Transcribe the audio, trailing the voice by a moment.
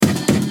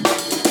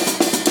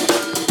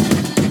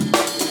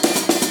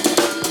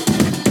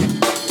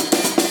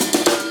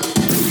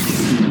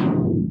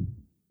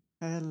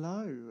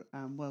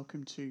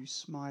welcome to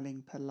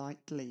Smiling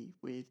Politely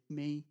with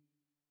me,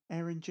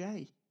 Aaron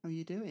J. How are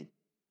you doing?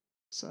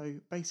 So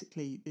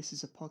basically, this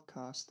is a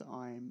podcast that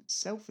I'm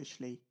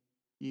selfishly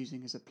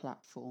using as a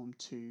platform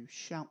to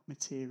shout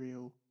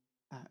material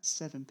at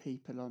seven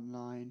people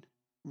online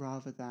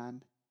rather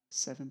than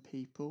seven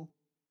people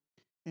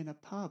in a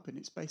pub. And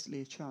it's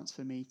basically a chance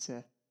for me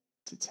to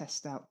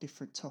test out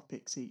different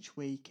topics each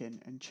week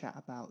and chat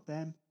about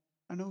them.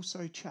 And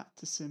also chat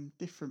to some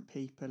different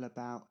people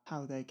about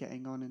how they're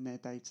getting on in their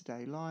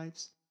day-to-day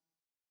lives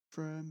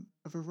from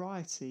a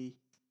variety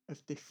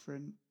of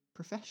different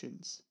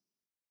professions.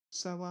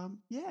 So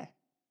yeah,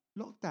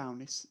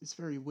 lockdown is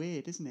very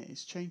weird, isn't it?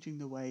 It's changing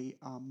the way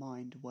our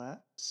mind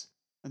works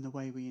and the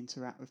way we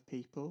interact with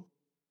people.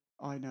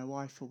 I know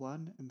I, for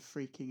one, am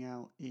freaking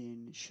out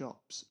in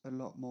shops a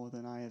lot more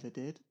than I ever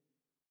did.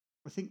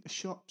 I think the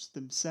shops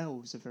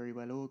themselves are very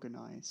well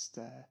organised,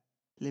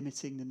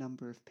 limiting the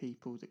number of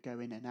people that go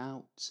in and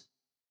out,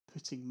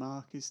 putting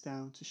markers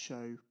down to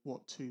show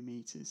what 2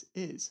 meters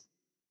is.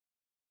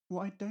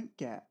 What I don't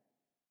get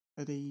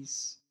are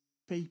these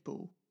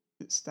people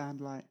that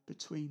stand like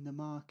between the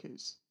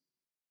markers,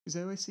 because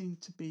they always seem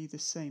to be the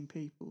same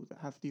people that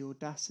have the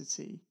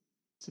audacity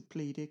to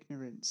plead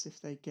ignorance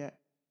if they get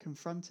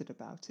confronted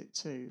about it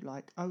too.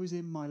 Like, I was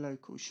in my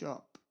local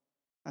shop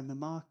and the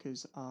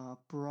markers are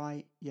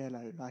bright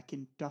yellow, like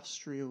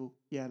industrial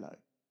yellow.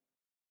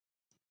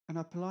 And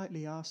I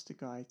politely asked the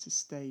guy to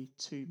stay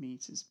 2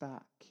 meters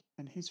back,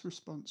 and his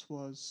response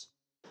was,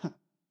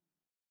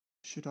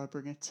 should I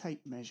bring a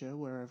tape measure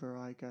wherever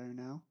I go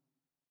now?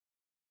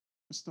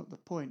 That's not the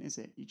point, is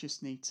it? You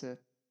just need to,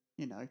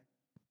 you know,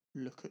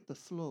 look at the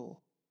floor.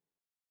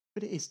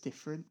 But it is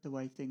different the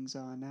way things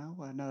are now.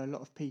 I know a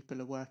lot of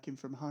people are working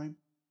from home.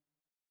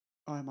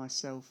 I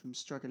myself am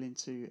struggling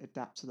to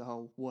adapt to the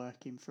whole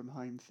working from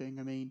home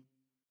thing. I mean,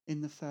 in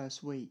the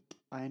first week,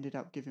 I ended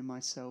up giving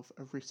myself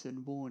a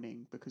written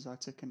warning because I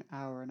took an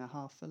hour and a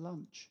half for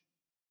lunch.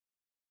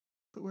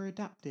 But we're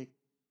adapting,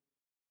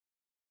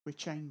 we're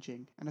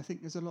changing, and I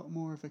think there's a lot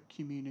more of a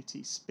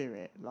community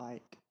spirit.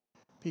 Like,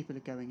 people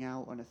are going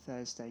out on a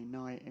Thursday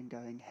night and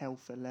going hell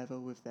for leather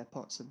with their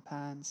pots and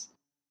pans.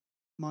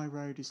 My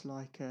road is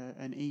like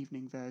an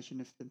evening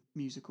version of the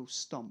musical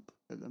Stomp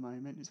at the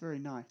moment. It's very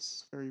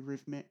nice, very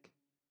rhythmic,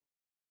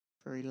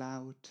 very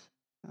loud.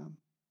 Um,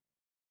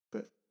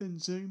 but then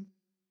Zoom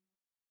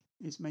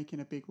is making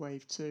a big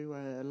wave too.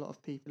 A lot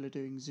of people are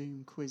doing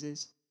Zoom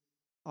quizzes.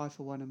 I,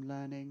 for one, am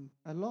learning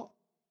a lot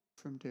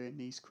from doing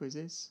these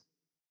quizzes.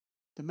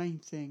 The main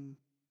thing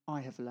I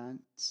have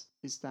learnt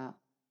is that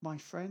my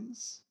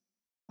friends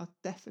are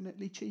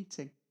definitely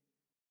cheating.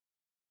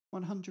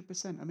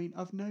 100%. I mean,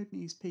 I've known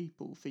these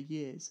people for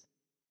years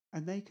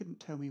and they couldn't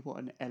tell me what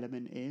an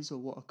element is or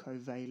what a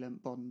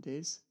covalent bond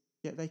is,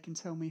 yet they can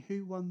tell me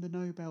who won the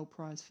Nobel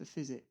Prize for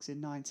Physics in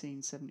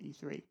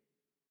 1973.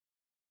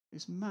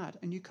 It's mad,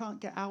 and you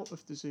can't get out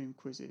of the Zoom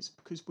quizzes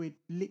because we're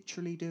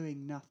literally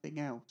doing nothing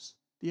else.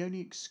 The only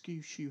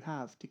excuse you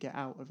have to get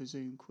out of a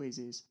Zoom quiz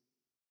is,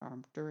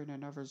 I'm doing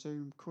another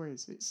Zoom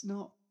quiz. It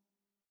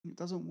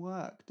doesn't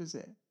work, does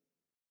it?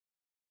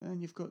 And then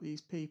you've got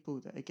these people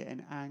that are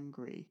getting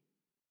angry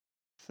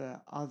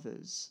for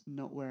others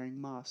not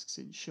wearing masks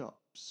in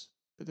shops.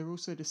 But they're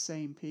also the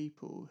same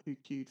people who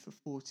queued for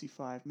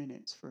 45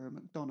 minutes for a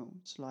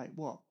McDonald's. Like,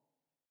 what?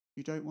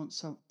 You don't want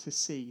to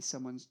see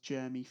someone's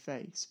germy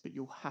face, but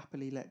you'll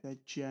happily let their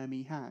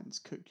germy hands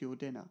cook your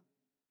dinner.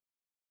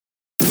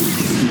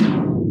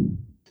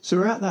 So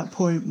we're at that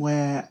point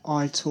where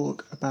I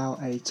talk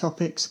about a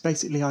topic. So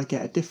basically, I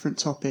get a different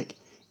topic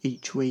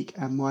each week,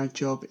 and my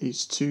job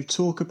is to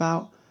talk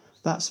about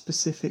that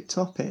specific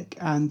topic.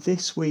 And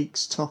this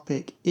week's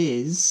topic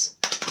is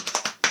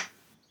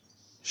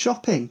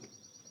shopping.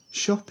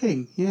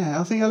 Shopping,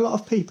 yeah. I think a lot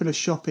of people are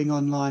shopping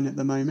online at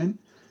the moment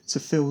to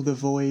fill the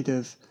void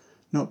of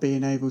not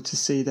being able to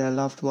see their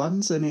loved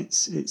ones, and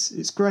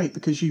it's great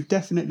because you've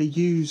definitely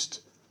used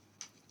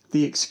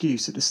the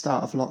excuse at the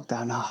start of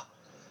lockdown.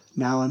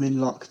 Now I'm in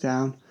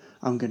lockdown,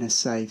 I'm going to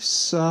save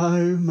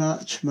so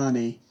much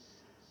money.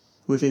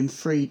 Within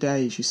 3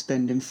 days, you're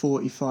spending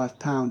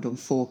 £45 on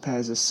 4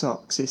 pairs of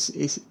socks.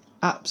 It's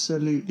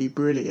absolutely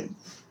brilliant.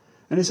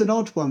 And it's an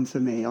odd one for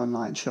me,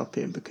 online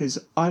shopping, because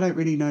I don't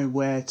really know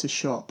where to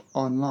shop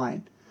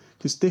online.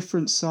 Because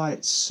different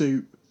sites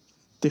suit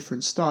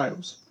different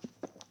styles.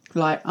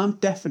 Like, I'm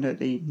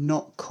definitely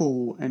not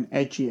cool and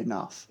edgy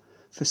enough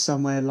for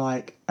somewhere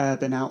like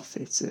Urban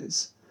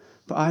Outfitters.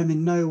 But I'm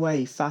in no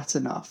way fat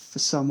enough for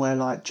somewhere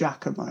like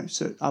Jacamo.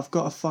 So I've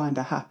got to find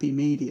a happy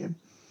medium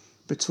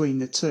between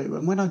the two.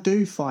 And when I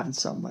do find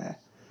somewhere,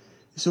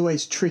 it's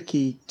always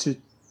tricky to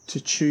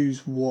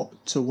choose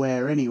what to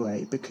wear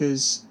anyway,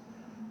 because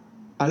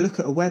I look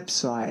at a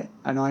website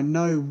and I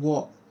know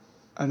what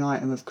an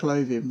item of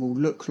clothing will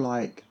look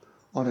like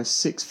on a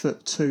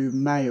 6'2"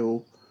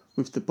 male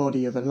with the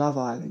body of a Love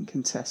Island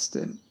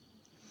contestant.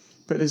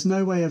 But there's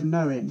no way of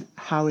knowing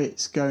how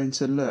it's going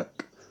to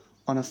look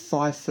on a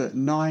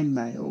 5'9"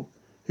 male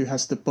who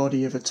has the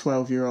body of a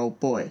 12-year-old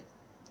boy.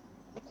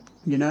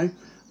 You know,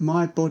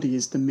 my body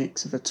is the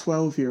mix of a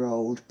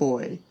 12-year-old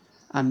boy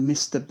and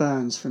Mr.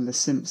 Burns from The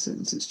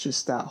Simpsons. It's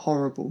just that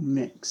horrible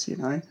mix, you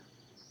know?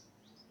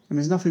 And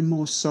there's nothing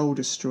more soul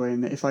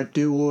destroying than if I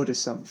do order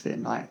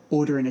something, like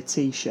ordering a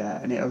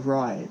t-shirt and it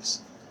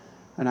arrives,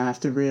 and I have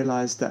to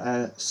realise that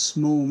a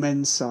small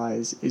men's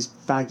size is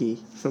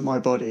baggy for my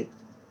body.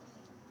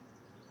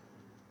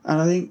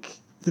 And I think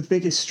the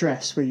biggest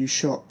stress where you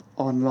shop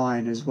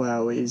online as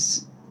well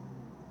is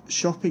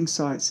shopping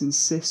sites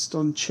insist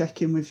on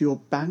checking with your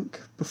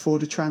bank before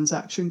the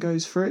transaction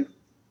goes through.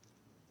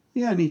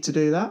 You don't need to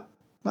do that.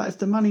 Like, if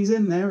the money's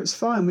in there, it's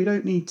fine. We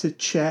don't need to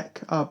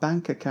check our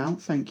bank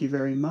account, thank you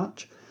very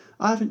much.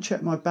 I haven't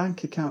checked my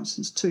bank account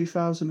since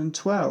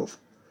 2012,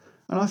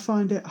 and I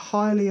find it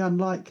highly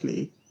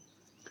unlikely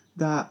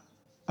that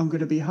I'm going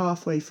to be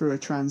halfway through a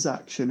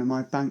transaction and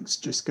my bank's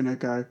just going to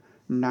go,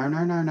 no,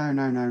 no, no, no,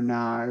 no, no,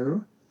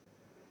 no.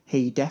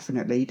 He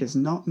definitely does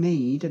not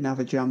need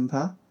another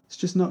jumper. It's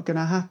just not going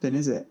to happen,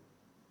 is it?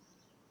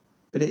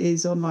 But it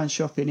is, online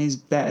shopping is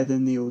better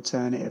than the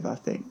alternative, I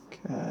think.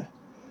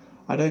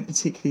 I don't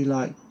particularly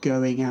like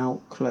going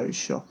out clothes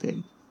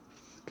shopping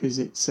because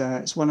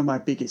it's one of my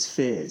biggest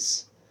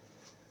fears,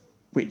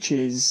 which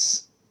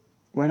is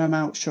when I'm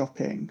out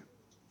shopping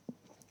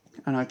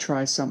and I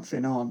try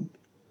something on,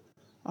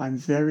 I'm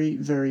very,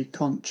 very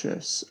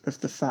conscious of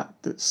the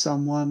fact that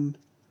someone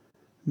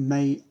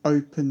may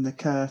open the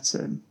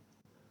curtain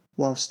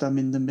whilst I'm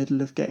in the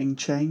middle of getting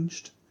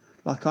changed.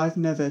 Like, I've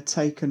never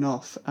taken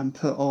off and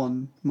put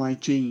on my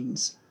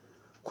jeans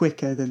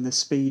quicker than the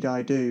speed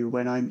I do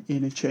when I'm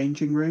in a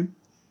changing room.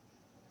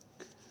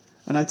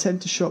 And I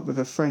tend to shop with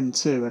a friend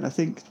too, and I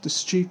think the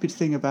stupid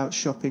thing about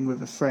shopping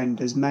with a friend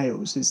as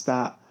males is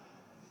that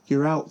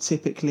you're out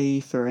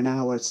typically for an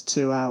hour to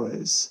 2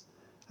 hours,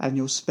 and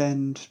you'll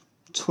spend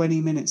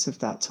 20 minutes of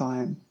that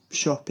time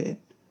shopping,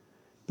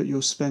 but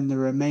you'll spend the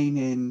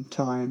remaining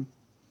time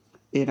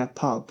in a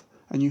pub,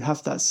 and you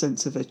have that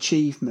sense of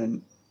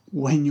achievement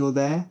when you're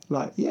there.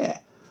 Like, yeah,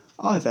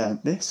 I've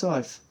earned this.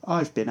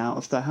 I've been out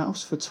of the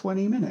house for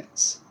 20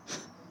 minutes.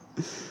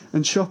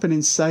 And shopping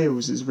in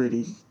sales is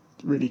really,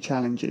 really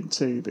challenging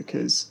too,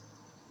 because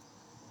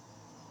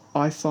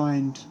I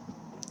find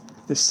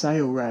the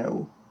sale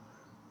rail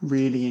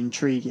really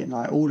intriguing.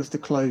 Like, all of the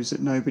clothes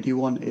that nobody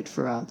wanted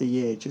throughout the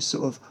year just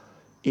sort of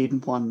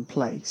in one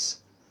place.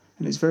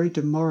 And it's very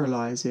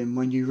demoralising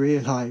when you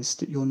realise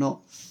that you're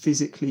not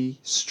physically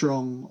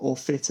strong or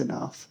fit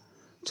enough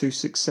to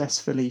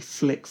successfully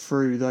flick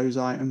through those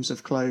items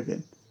of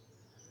clothing.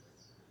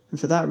 And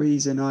for that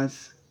reason,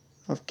 I've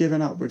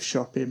given up with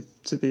shopping,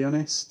 to be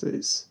honest.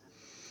 It's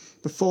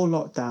before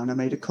lockdown, I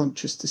made a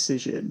conscious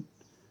decision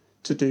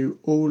to do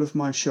all of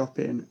my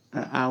shopping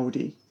at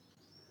Aldi,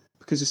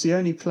 because it's the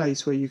only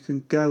place where you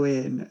can go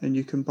in and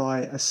you can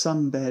buy a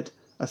sunbed,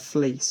 a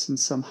fleece and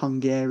some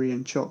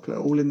Hungarian chocolate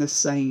all in the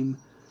same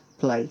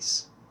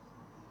place.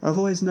 I've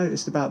always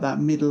noticed about that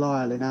middle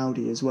aisle in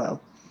Aldi as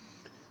well.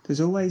 There's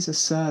always a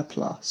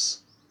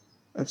surplus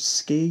of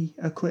ski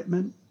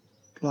equipment.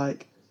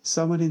 Like,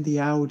 someone in the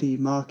Aldi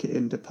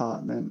marketing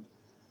department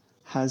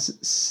has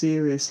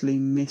seriously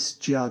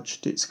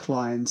misjudged its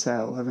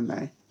clientele, haven't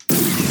they?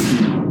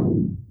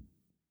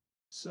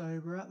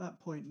 So we're at that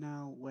point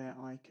now where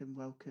I can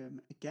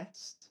welcome a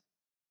guest.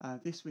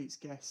 This week's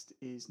guest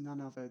is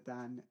none other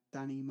than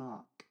Danny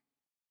Mark.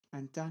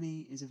 And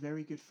Danny is a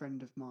very good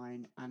friend of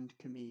mine and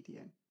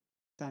comedian.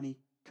 Danny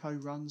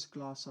co-runs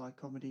Glass Eye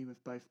Comedy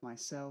with both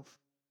myself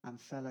and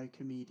fellow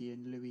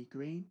comedian Louis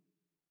Green.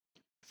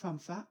 Fun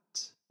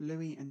fact,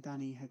 Louis and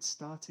Danny had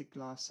started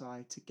Glass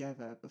Eye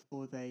together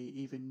before they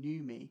even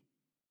knew me,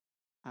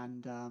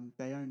 and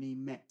they only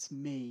met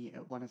me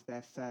at one of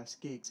their first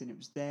gigs, and it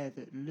was there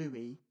that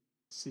Louis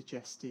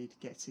suggested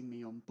getting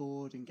me on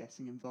board and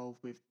getting involved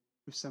with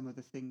some of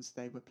the things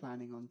they were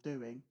planning on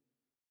doing.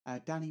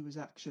 Danny was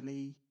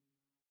actually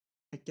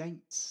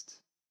against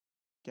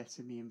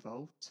getting me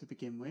involved to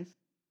begin with.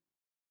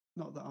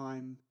 Not that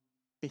I'm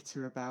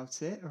bitter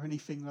about it or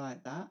anything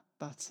like that,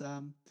 but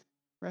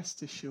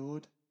rest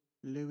assured,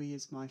 Louis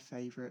is my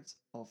favourite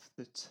of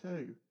the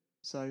two.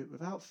 So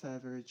without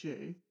further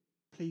ado,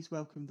 please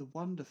welcome the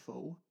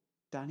wonderful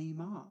Danny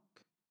Mark.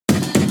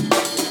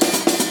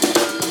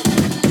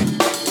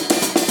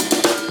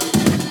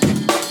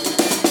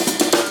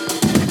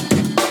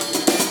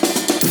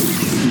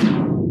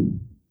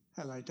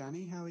 Hello,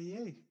 Danny. How are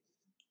you?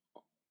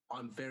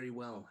 I'm very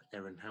well,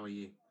 Erin. How are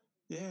you?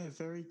 Yeah,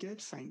 very good,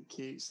 thank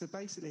you. So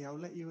basically, I'll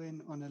let you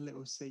in on a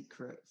little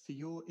secret. For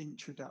your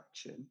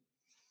introduction,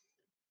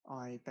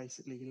 I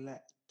basically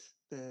let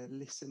the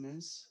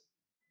listeners,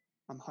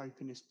 I'm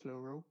hoping it's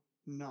plural,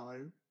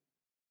 know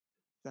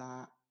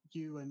that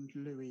you and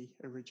Louis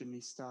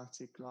originally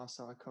started Glass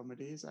Eye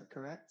Comedy. Is that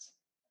correct?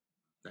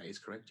 That is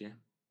correct, yeah.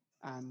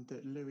 And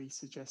that Louis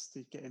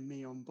suggested getting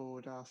me on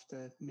board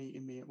after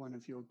meeting me at one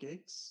of your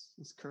gigs.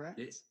 Is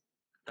correct?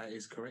 That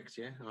is correct,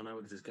 yeah. I know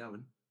where this is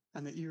going.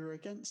 And that you were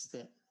against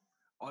it.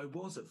 I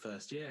was at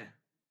first, yeah.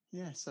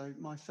 Yeah, so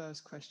my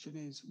first question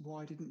is,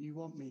 why didn't you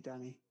want me,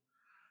 Danny?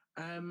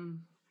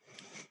 I'm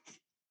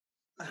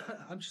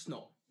just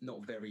not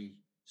not very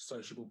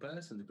sociable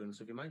person, to be honest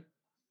with you, mate.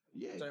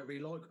 Yeah, Don't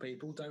really like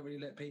people, don't really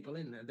let people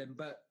in. And then,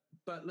 but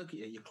look at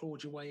you, you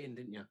clawed your way in,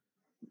 didn't you?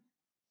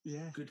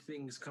 yeah. Good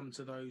things come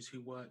to those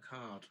who work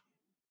hard.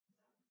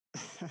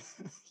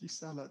 You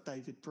sound like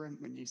David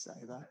Brent when you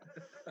say that.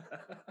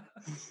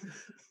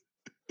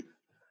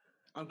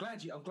 I'm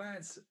glad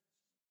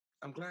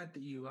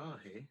that you are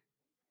here.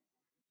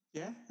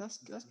 Yeah, that's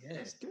good.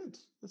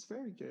 That's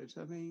very good.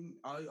 I mean,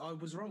 I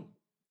was wrong.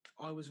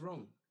 I was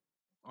wrong.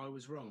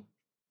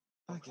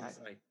 What can I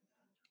say?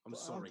 I'm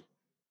sorry.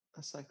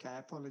 That's okay.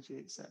 Apology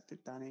accepted,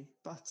 Danny.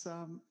 But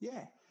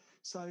yeah.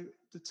 So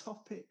the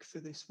topic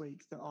for this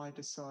week that I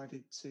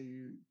decided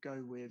to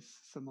go with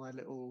for my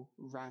little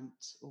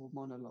rant or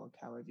monologue,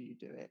 however you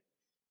do it,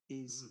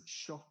 is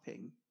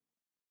shopping.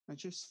 I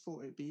just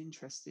thought it'd be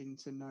interesting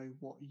to know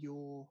what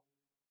your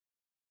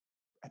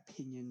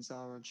opinions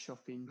are on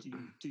shopping.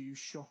 Do you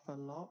shop a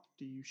lot?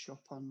 Do you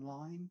shop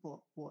online?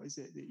 What is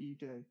it that you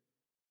do?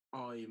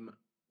 I'm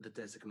the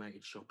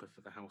designated shopper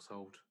for the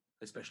household,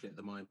 especially at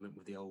the moment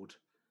with the old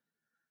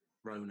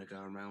Rona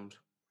going round.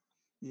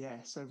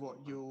 Yeah, so what,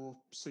 your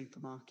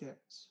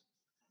supermarkets?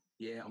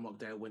 Yeah, I'm like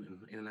Dale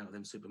Winton, in and out of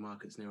them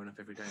supermarkets near enough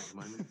every day at the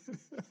moment.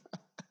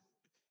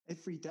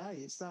 Every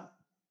day? Is that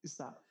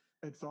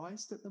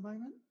advised at the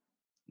moment?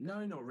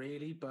 No, not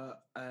really,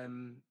 but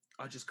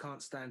I just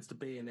can't stand to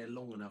be in there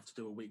long enough to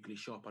do a weekly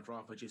shop. I'd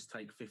rather just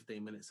take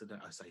 15 minutes a day.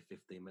 I say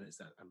 15 minutes,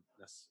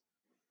 that's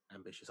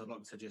ambitious. I'd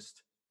like to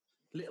just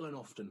little and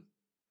often.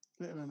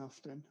 Little and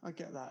often. I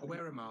get that. I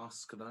wear a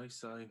mask though,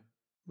 so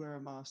wear a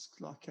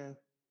mask like a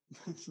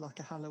like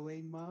a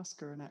Halloween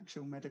mask or an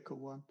actual medical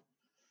one?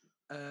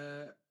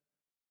 I'm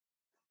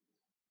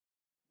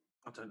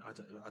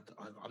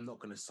not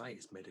going to say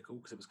it's medical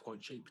because it was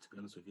quite cheap, to be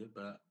honest with you.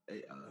 But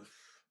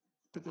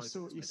the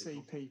sort you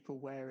see people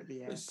wear at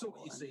the airport. The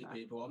sort you see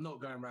people. I'm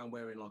not going around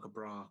wearing like a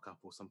bra cup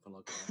or something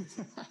like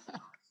that.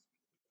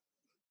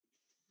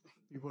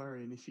 Be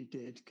worrying if you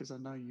did, because I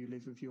know you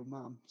live with your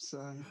mum.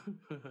 So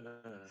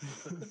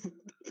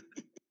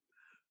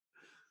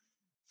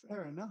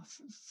fair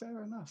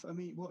enough. I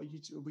mean, what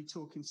are we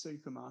talking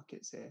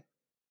supermarkets here?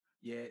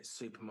 Yeah,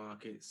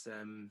 supermarkets.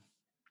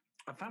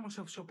 I found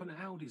myself shopping at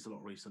Aldi's a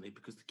lot recently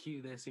because the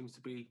queue there seems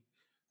to be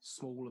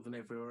smaller than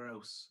everywhere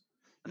else.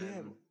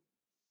 Yeah,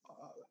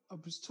 I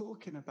was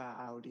talking about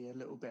Aldi a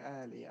little bit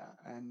earlier,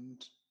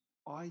 and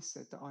I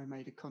said that I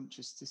made a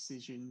conscious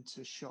decision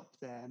to shop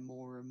there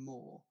more and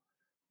more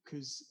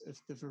because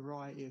of the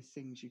variety of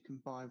things you can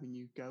buy when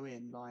you go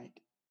in.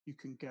 Like, you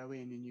can go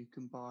in and you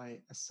can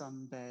buy a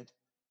sunbed,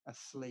 a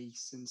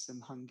fleece, and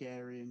some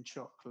Hungarian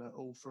chocolate,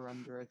 all for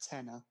under a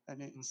tenner,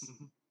 and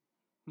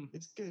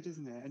it's good,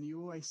 isn't it? And you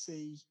always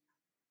see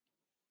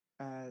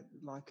the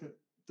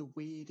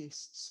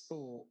weirdest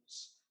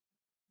sports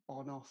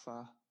on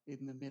offer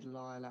in the middle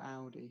aisle at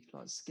Aldi,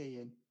 like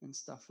skiing and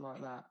stuff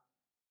like that.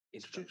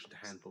 Introduction to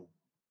handball.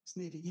 It's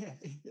nearly,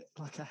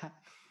 like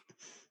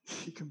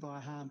you can buy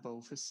a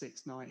handball for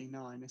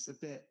 $6.99. It's a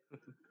bit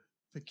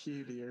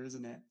peculiar,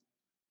 isn't it?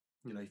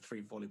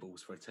 3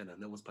 volleyballs for a tenner.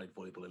 No one's played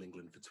volleyball in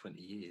England for 20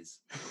 years.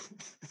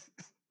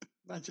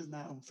 Imagine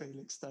that on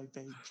Felixstowe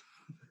Beach.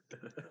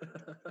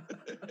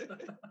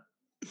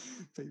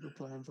 People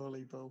playing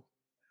volleyball.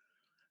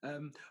 I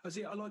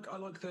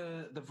like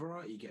the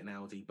variety you get in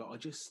Aldi, but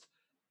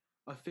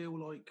I feel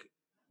like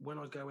when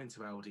I go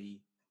into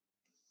Aldi,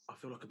 I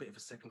feel like a bit of a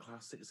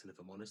second-class citizen, if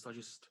I'm honest.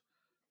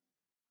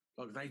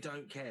 Like, they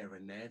don't care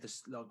in there.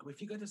 Like,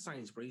 if you go to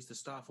Sainsbury's, the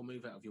staff will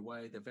move out of your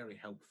way. They're very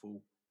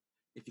helpful.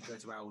 If you go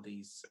to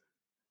Aldi's,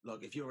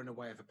 like, if you're in the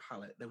way of a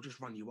pallet, they'll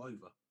just run you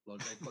over. Like,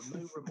 they've got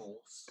no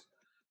remorse.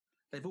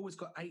 They've always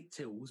got 8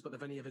 tills, but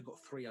they've only ever got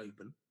 3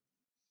 open.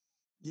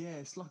 Yeah,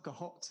 it's like a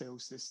hot till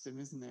system,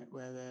 isn't it?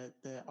 Where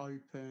they're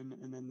open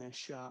and then they're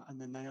shut, and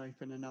then they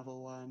open another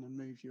one and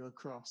move you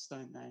across,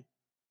 don't they?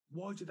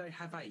 Why do they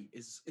have 8?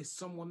 Is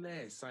someone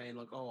there saying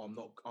like, "Oh,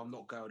 I'm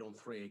not going on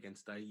 3 again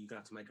today. You're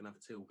gonna have to make another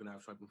till. We're gonna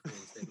have to open 4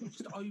 instead."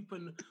 Just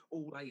open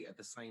all 8 at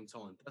the same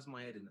time. Does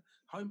my head in.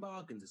 Home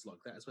Bargains is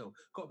like that as well.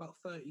 Got about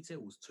 30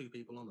 tills, 2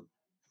 people on them.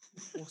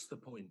 What's the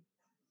point?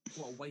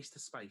 What a waste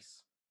of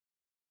space.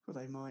 Well,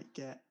 they might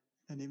get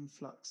an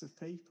influx of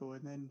people,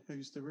 and then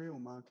who's the real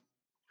mug?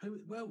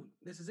 Well,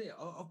 this is it.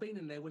 I've been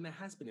in there when there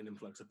has been an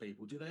influx of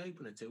people. Do they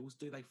open the tills?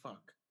 Do they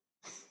fuck?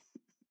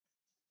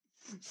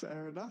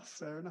 Fair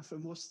enough.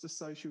 And what's the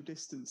social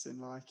distancing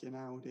like in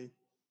Aldi?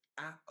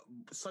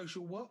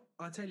 Social what?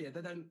 I tell you,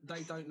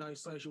 they don't know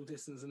social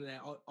distancing in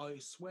there. I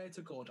swear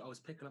to God, I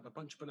was picking up a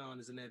bunch of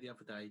bananas in there the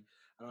other day,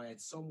 and I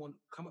had someone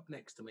come up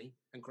next to me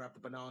and grab the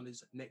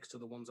bananas next to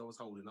the ones I was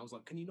holding. I was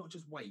like, "Can you not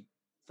just wait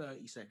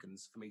 30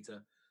 seconds for me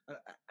to?"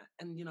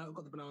 And I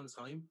got the bananas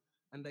home,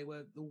 and they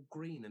were all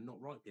green and not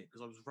ripe yet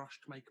because I was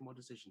rushed making my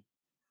decision.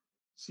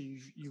 So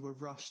you were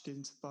rushed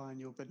into buying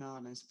your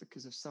bananas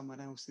because of someone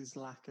else's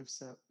lack of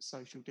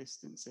social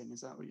distancing.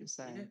 Is that what you're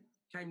saying?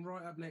 Yeah. Came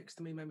right up next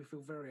to me, made me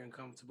feel very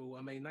uncomfortable.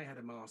 I mean, they had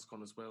a mask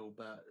on as well,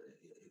 but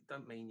it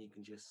don't mean you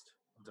can just,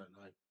 I don't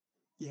know.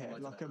 Yeah,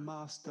 like a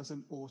mask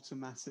doesn't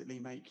automatically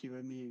make you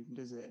immune,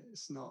 does it?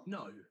 It's not.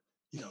 No,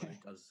 No, Yeah,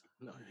 it does.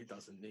 No, it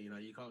doesn't. You know,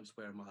 you can't just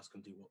wear a mask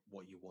and do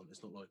what you want.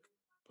 It's not like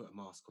put a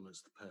mask on,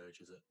 it's the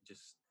purge, is it?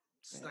 Just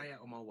yeah. stay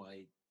out of my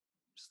way.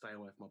 Stay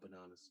away from my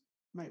bananas.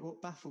 Mate,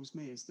 what baffles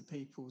me is the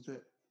people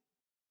that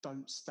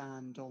don't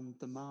stand on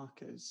the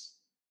markers.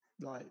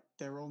 Like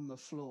they're on the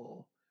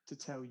floor to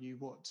tell you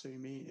what 2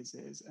 meters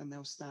is, and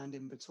they'll stand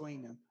in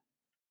between them.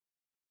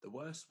 The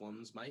worst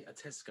ones, mate, are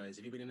Tesco's.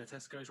 Have you been in a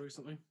Tesco's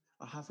recently?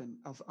 I haven't.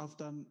 I've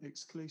done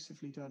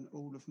exclusively done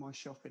all of my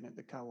shopping at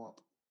the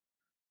co-op.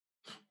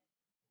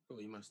 Oh,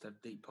 you must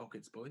have deep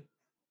pockets, boy.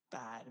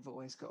 Bad. I've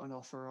always got an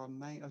offer on,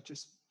 mate. I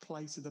just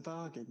play to the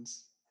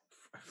bargains.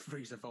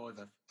 Freezer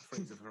fiver.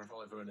 Freezer for a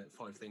fiver, and it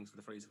 5 things for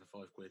the freezer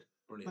for £5.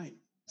 Brilliant. Mate,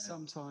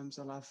 sometimes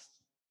I'll have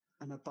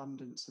an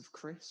abundance of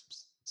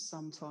crisps.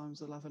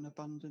 Sometimes I'll have an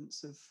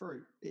abundance of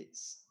fruit. It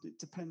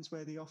depends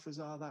where the offers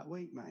are that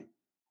week, mate.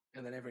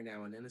 And then every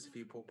now and then there's a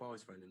few pork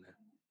pies thrown in there.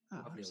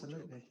 Oh, Lovely old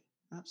job.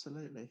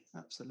 absolutely.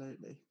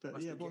 But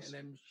Must yeah, be getting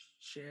them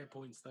share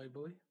points though,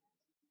 boy.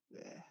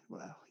 Yeah,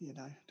 well,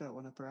 don't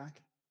want to brag.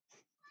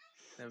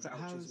 Their But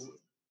vouchers.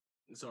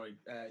 Sorry,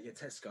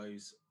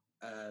 Tesco's.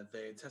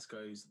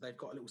 Tesco's. They've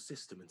got a little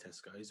system in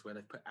Tesco's where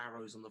they've put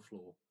arrows on the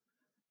floor.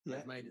 Yeah.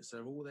 They've made it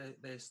so all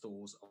their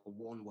stores are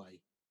one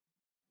way.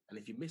 And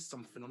if you miss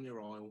something on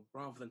your aisle,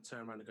 rather than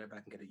turn around and go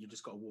back and get it, you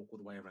just got to walk all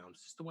the way around.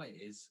 It's just the way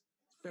it is.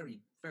 It's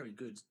very, very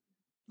good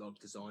like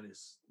design.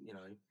 It's,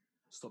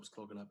 stops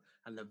clogging up.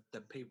 And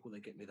the people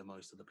that get me the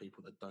most are the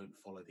people that don't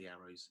follow the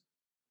arrows.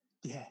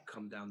 Yeah.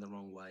 Come down the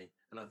wrong way.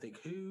 And I think,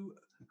 who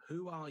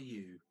are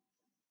you?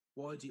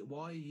 Why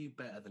are you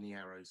better than the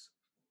arrows?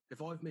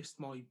 If I've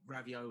missed my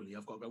ravioli,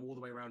 I've got to go all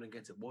the way around and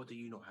get it. Why do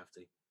you not have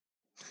to?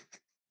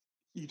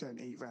 You don't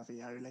eat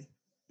ravioli.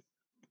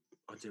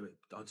 I do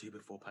it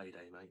before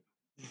payday, mate.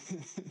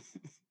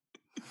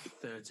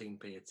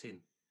 13p a tin.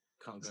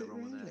 Can't go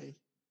wrong with that.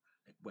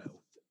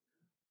 Well,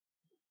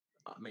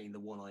 I mean, the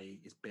one I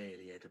eat is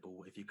barely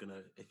edible. If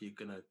you're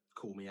gonna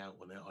call me out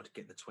on it, I'd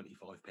get the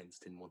 25p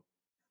tin one.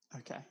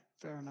 Okay,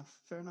 fair enough.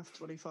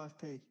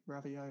 25p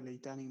ravioli.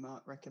 Danny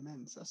Mark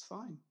recommends. That's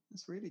fine.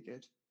 That's really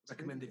good.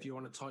 Recommend if you're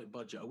on a tight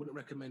budget. I wouldn't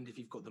recommend if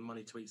you've got the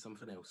money to eat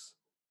something else.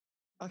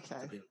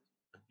 Okay.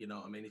 You know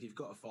what I mean? If you've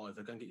got a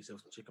fiver, go and get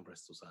yourself some chicken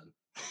breasts or something.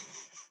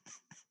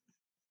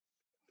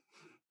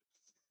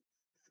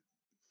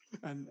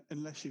 And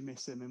unless you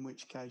miss them, in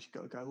which case you've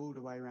got to go all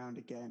the way around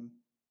again.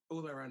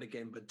 All the way around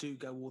again, but do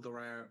go all the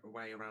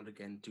way around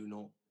again. Do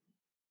not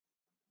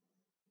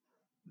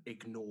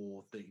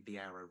ignore the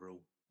arrow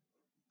rule.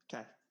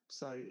 Okay,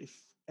 so if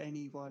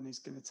anyone is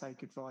going to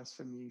take advice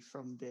from you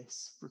from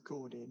this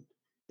recording,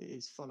 it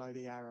is follow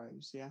the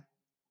arrows, yeah?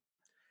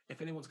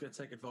 If anyone's going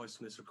to take advice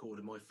from this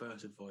recording, my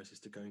first advice is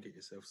to go and get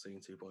yourself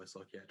seen to by a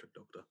psychiatric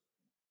doctor.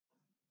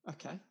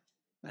 Okay.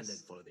 And then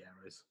follow the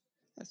arrows.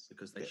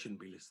 Because they shouldn't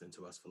be listening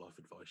to us for life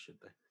advice, should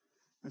they?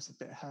 It's a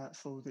bit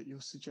hurtful that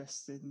you're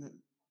suggesting that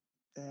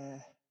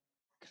they're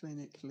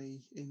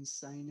clinically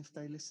insane if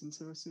they listen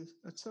to us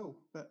at all.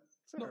 But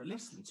not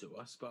listen to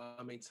us, but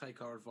I mean,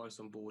 take our advice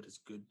on board as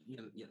good.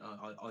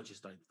 I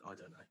just don't. I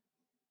don't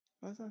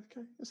know.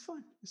 Okay, it's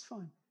fine.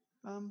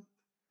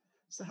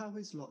 So how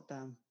is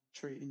lockdown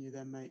treating you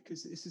then, mate?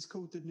 Because this is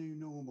called the new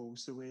normal.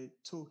 So we're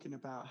talking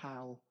about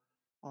how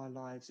our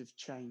lives have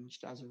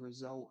changed as a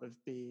result of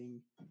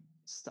being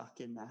stuck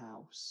in the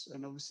house.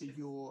 And obviously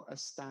you're a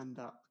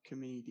stand-up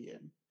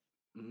comedian.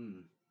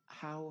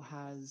 How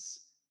has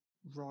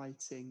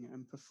writing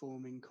and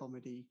performing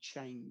comedy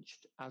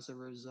changed as a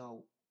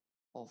result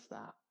of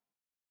that?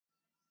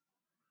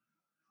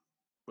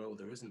 Well,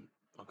 there isn't.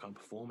 I can't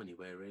perform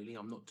anywhere, really.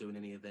 I'm not doing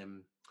any of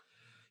them.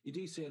 You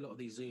do see a lot of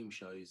these Zoom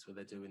shows where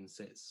they're doing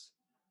sets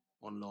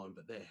online,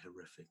 but they're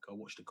horrific. I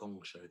watched a Gong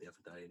show the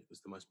other day, and it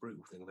was the most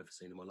brutal thing I've ever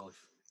seen in my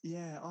life.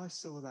 Yeah, I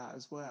saw that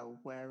as well,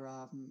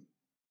 where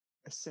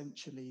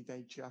essentially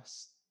they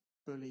just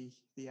bully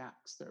the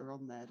acts that are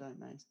on there, don't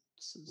they?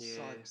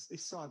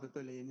 It's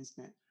cyberbullying,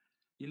 isn't it?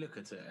 You look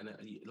at it, and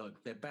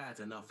they're bad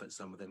enough at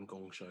some of them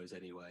Gong shows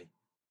anyway,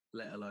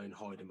 let alone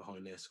hiding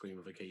behind their screen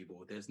with a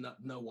keyboard. There's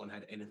no one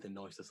had anything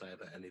nice to say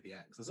about any of the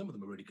acts, and some of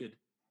them are really good.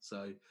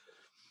 So,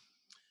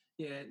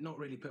 yeah, not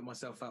really putting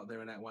myself out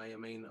there in that way. I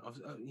mean, I've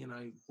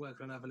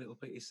working on another little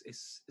bit.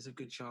 It's a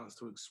good chance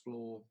to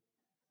explore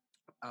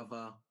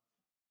other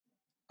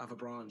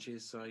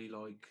branches. So,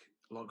 like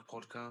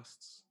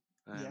podcasts.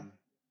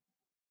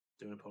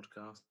 Doing a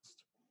podcast.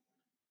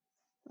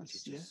 Which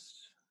is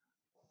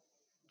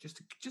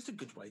just a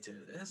good way to.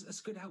 It's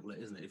a good outlet,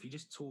 isn't it? If you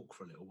just talk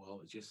for a little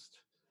while, it's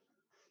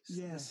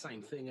the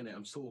same thing, isn't it?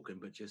 I'm talking,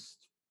 but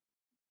just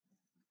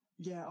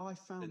I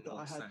found that I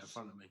had sat in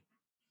front of me.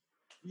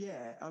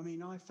 Yeah, I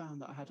mean, I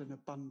found that I had an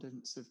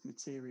abundance of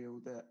material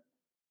that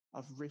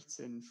I've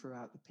written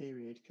throughout the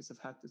period because I've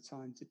had the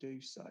time to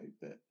do so,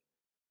 but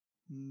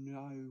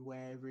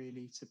nowhere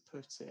really to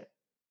put it.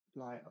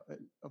 Like,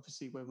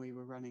 obviously, when we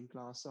were running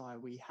Glass Eye,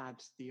 we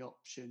had the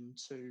option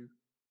to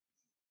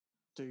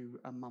do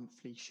a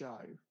monthly show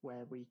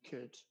where we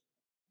could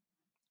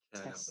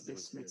test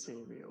this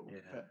material.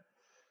 But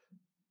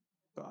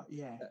But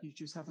yeah, Uh, you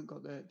just haven't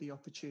got the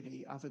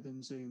opportunity other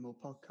than Zoom or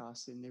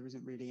podcasting. There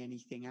isn't really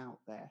anything out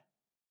there.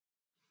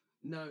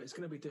 No, it's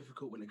going to be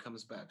difficult when it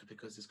comes back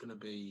because there's going to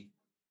be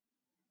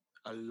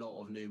a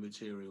lot of new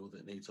material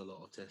that needs a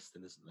lot of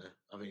testing, isn't there?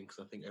 I mean, because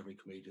I think every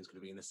comedian's going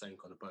to be in the same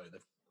kind of boat.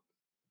 They've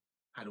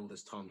had all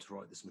this time to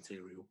write this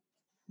material,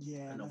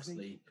 Yeah, and and I think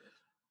obviously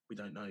we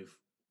don't know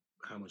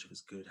how much of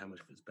it's good, how much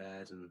of it's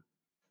bad, and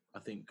I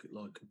think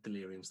like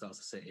delirium starts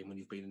to set in when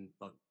you've been in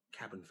like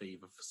cabin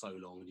fever for so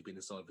long and you've been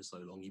inside for so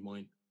long. You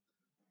might.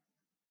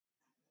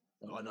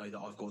 I know that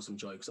I've got some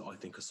jokes that I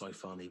think are so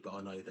funny, but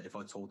I know that if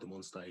I told them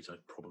on stage,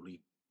 I'd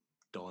probably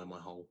die in my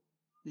hole.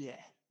 yeah,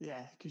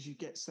 because you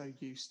get so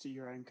used to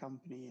your own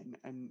company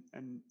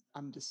and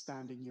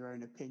understanding your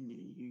own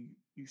opinion,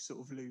 you sort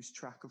of lose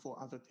track of what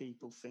other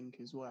people think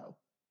as well.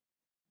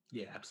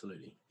 Yeah,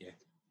 absolutely. Yeah.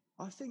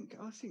 I think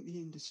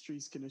the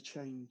industry's going to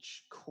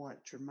change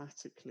quite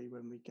dramatically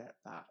when we get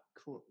back.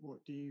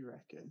 What do you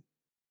reckon?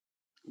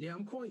 Yeah,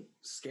 I'm quite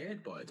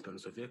scared by it, to be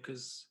honest with you,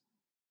 because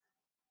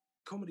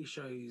comedy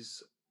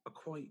shows are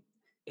quite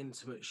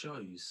intimate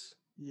shows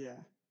Yeah,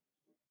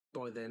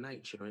 by their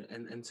nature.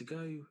 And to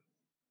go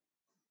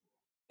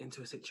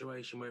into a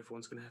situation where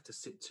everyone's going to have to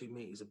sit 2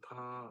 meters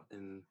apart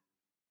and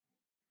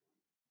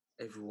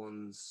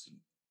everyone's,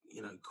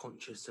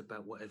 conscious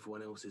about what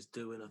everyone else is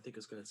doing, I think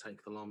it's going to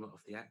take the limelight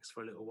off the acts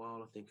for a little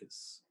while. I think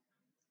it's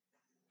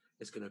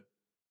going to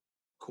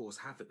cause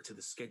havoc to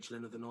the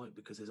scheduling of the night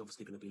because there's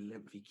obviously going to be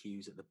lengthy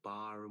queues at the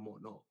bar and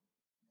whatnot.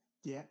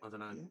 yeah, I don't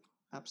know. yeah,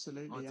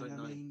 absolutely. I And don't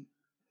I know. mean,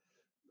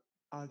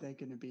 are there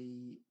going to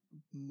be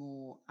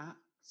more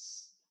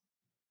acts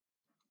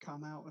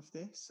come out of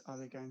this? Are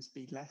there going to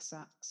be less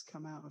acts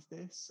come out of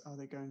this? Are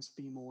there going to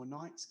be more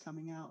nights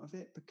coming out of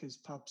it because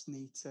pubs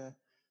need to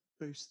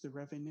boost the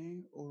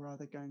revenue? Or are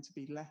there going to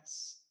be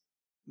less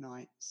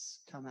nights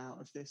come out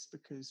of this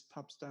because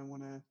pubs don't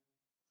want to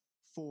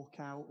fork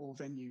out or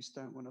venues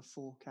don't want to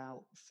fork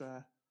out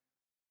for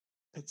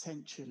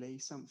potentially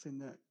something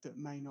that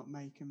may not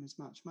make them as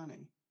much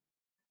money?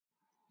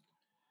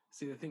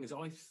 See, the thing is,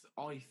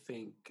 I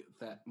think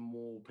that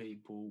more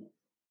people.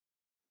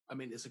 I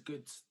mean, it's a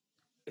good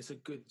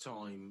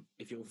time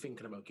if you're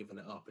thinking about giving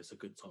it up. It's a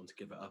good time to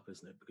give it up,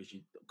 isn't it?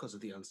 Because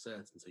of the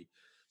uncertainty.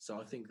 So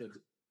I think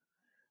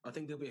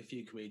there'll be a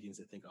few comedians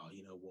that think, oh,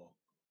 you know what,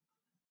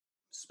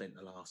 spent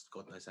the last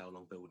God knows how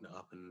long building it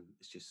up, and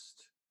it's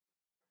just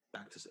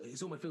back to.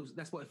 It's almost feels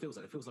that's what it feels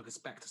like. It feels like it's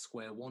back to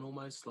square one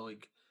almost.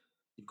 Like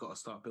you've got to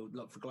start building.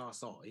 Like for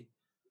Glass Eye,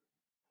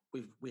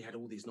 we had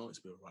all these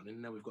nights we were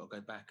running. Now we've got to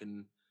go back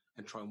and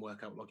try and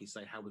work out, like you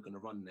say, how we're going to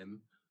run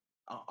them.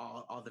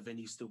 Are the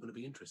venues still going to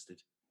be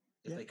interested?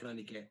 If Yeah. they can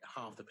only get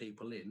half the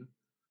people in,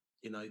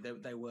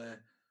 they were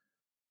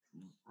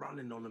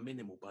running on a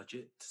minimal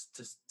budget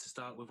to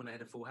start with when they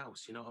had a full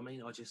house. You know what I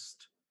mean?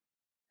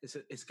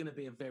 It's going to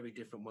be a very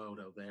different world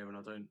out there, and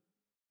I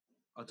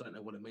don't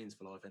know what it means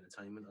for live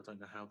entertainment. I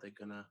don't know how they're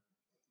gonna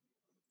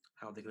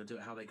do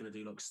it. How they're gonna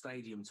do like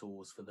stadium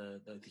tours for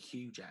the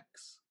huge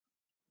acts.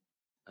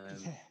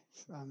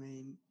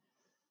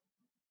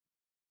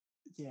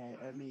 Yeah,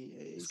 I mean,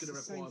 It's it's going to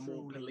the same require for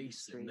more all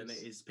policing than it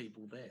industries. is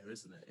people there,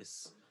 isn't it?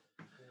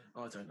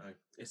 I don't know.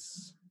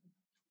 It's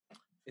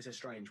a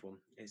strange one.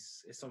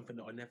 It's something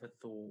that I never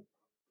thought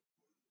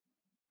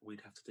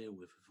we'd have to deal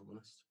with, if I'm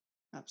honest.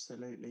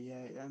 Absolutely,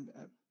 yeah, and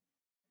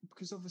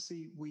because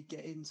obviously we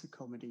get into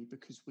comedy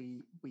because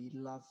we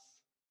love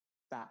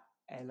that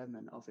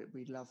element of it.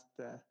 We love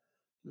the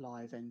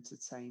live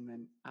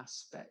entertainment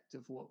aspect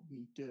of what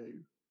we do,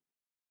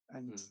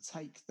 and to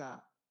take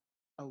that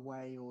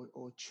away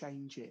or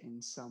change it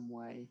in some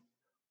way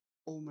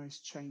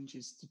almost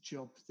changes the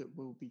job that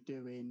we'll be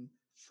doing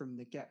from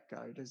the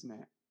get-go, doesn't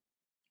it?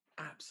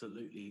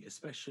 Absolutely,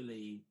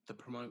 especially the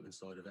promoting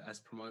side of it. As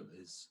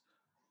promoters,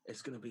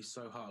 it's going to be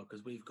so hard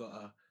because we've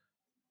got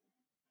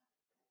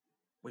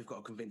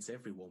to convince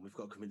everyone. We've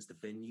got to convince the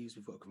venues.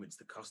 We've got to convince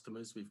the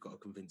customers. We've got to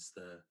convince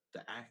the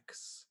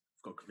acts.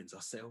 We've got to convince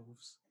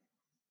ourselves.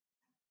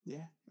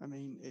 Yeah, I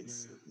mean,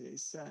 it's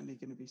certainly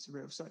going to be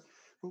surreal. So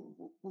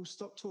we'll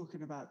stop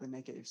talking about the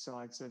negative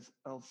sides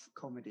of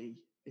comedy,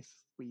 if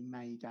we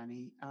may,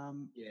 Danny.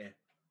 Yeah.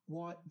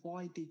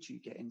 Why did you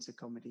get into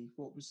comedy?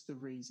 What was the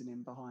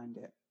reasoning behind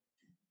it?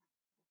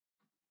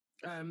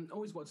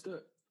 Always wanted to do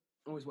it.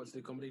 Always wanted to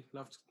do comedy.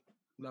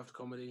 Loved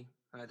comedy.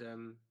 Had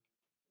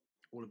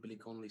all of Billy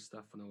Connolly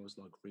stuff when I was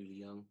like really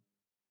young.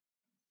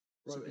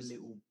 Wrote a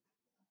little.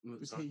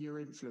 Was he your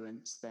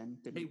influence then,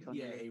 Billy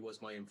Connolly? Yeah, he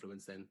was my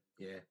influence then.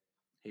 Yeah,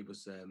 he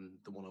was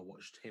the one I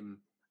watched him,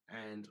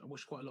 and I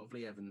watched quite a lot of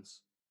Lee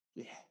Evans.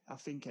 Yeah, I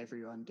think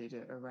everyone did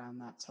it around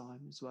that time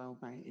as well,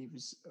 mate. He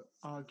was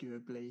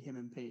arguably, him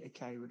and Peter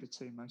Kay were the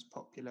two most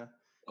popular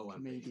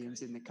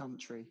comedians in the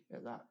country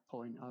at that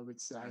point, I would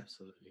say.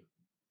 Absolutely.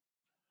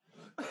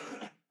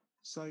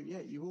 So, yeah,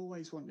 you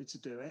always wanted to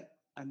do it,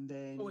 and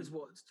then... Always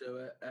wanted to do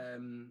it.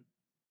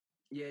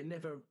 Yeah,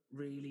 never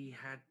really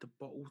had the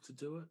bottle to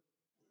do it.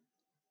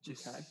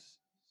 Just, okay.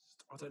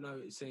 I don't know,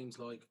 it seems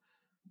like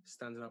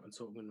standing up and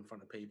talking in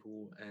front of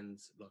people and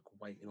like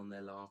waiting on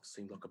their laughs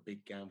seemed like a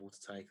big gamble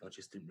to take. I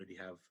just didn't really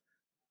have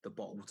the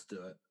bottle to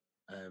do it.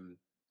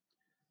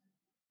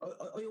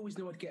 I always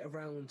knew I'd get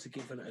around to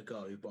giving it a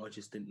go, but I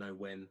just didn't know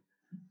when.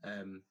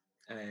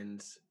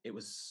 And it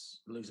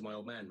was losing my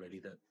old man really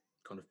that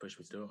kind of pushed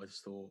me to do it. I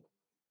just thought,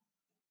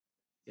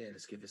 yeah,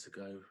 let's give this a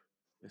go.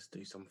 Let's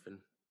do something.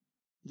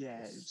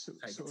 Yeah, sort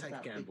of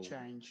that big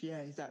change.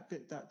 Yeah,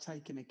 that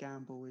taking a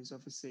gamble is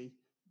obviously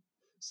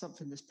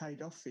something that's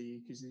paid off for you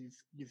because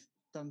you've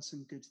done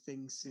some good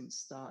things since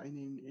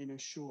starting in a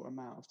short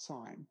amount of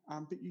time.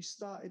 But you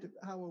started.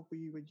 How old were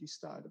you when you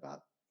started?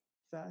 About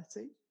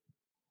 30?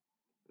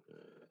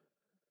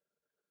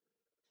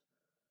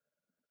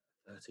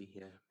 30,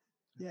 yeah.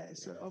 Yeah,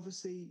 so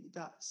obviously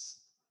that's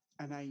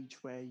an age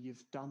where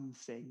you've done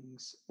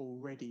things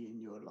already in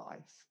your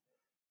life.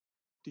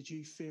 Did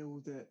you feel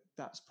that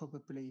that's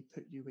probably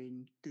put you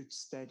in good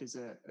stead as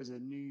a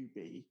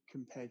newbie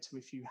compared to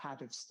if you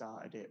had have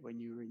started it when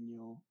you were in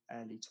your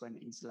early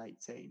 20s, late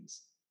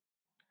teens?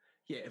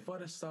 Yeah, if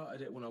I'd have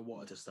started it when I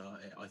wanted to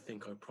start it, I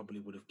think I probably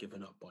would have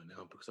given up by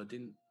now because I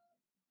didn't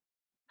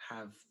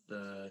have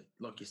the,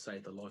 like you say,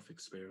 the life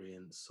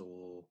experience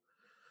or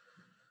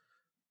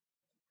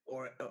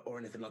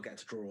anything like that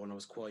to draw on. I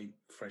was quite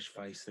fresh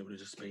faced, and it would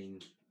have just been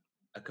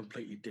a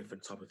completely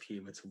different type of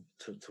humour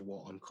to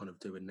what I'm kind of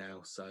doing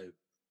now. So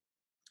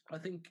I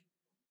think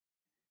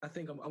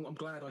I'm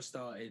glad I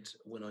started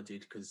when I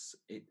did because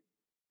it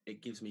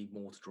gives me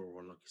more to draw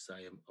on. Like you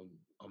say,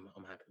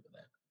 I'm happy with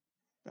that.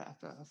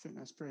 I think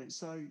that's brilliant.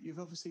 So you've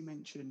obviously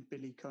mentioned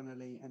Billy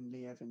Connolly and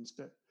Lee Evans,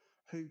 but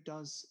who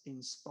does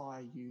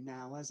inspire you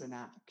now as an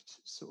act,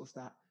 sort of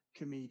that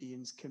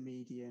comedian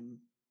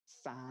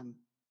fan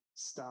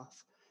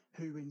stuff?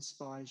 Who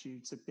inspires you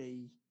to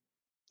be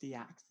the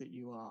act that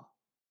you are?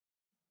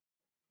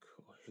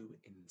 Cool. Who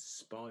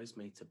inspires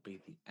me to be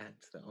the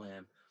act that I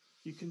am?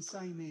 You can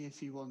say me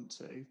if you want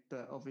to,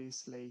 but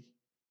obviously...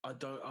 I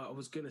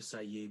was going to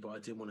say you, but I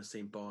didn't want to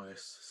seem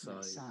biased. So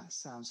that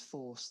sounds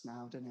forced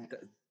now, doesn't it?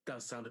 That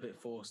does sound a bit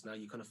forced now.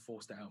 You kind of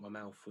forced it out of my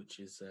mouth, which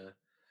is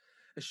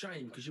a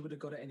shame because you would have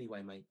got it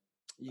anyway, mate.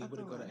 You would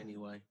have got it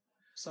anyway.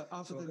 So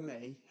other than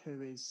me,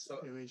 who is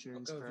your inspiration?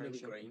 I'll go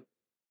with Louis Green.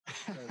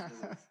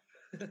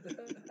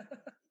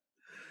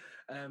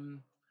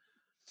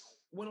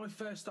 When I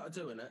first started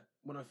doing it,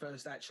 when I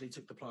first actually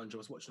took the plunge, I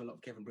was watching a lot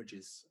of Kevin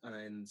Bridges,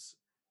 and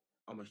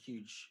I'm a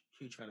huge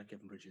fan of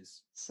Kevin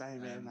Bridges.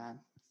 Same here, man.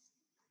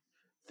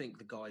 Think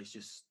the guy is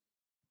just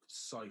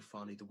so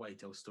funny. The way he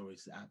tells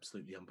stories is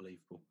absolutely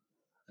unbelievable.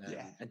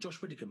 And Josh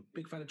Widdicombe,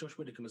 big fan of Josh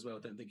Widdicombe as well. I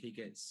don't think he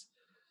gets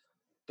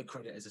the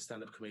credit as a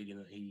stand-up comedian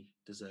that he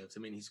deserves. I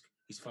mean,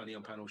 he's funny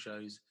on panel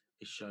shows.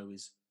 His show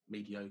is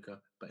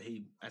mediocre, but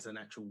he, as an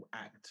actual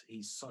act,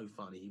 he's so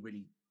funny. He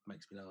really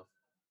makes me laugh.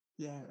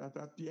 Yeah,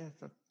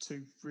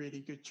 two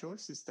really good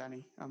choices,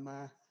 Danny. I'm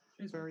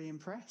very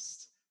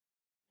impressed.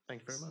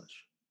 Thank you very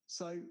much.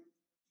 So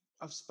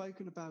I've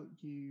spoken about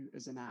you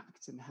as an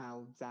act and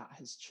how that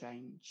has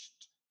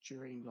changed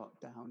during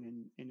lockdown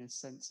in a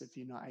sense of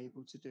you're not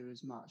able to do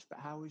as much. But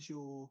how has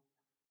your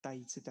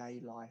day-to-day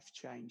life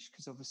changed?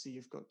 Because obviously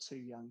you've got two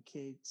young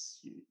kids,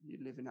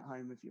 you're living at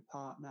home with your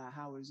partner.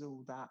 How has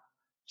all that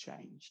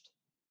changed?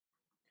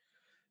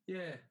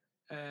 Yeah.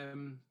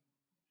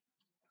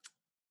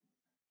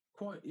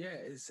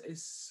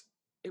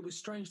 It was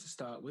strange to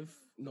start with,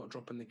 not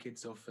dropping the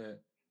kids off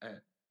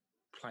at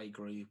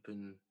playgroup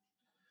and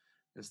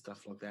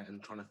stuff like that,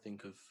 and trying to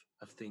think of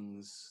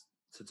things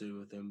to do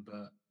with them.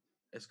 But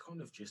it's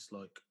kind of just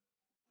like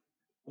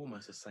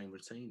almost the same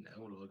routine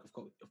now. Like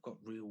I've got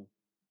real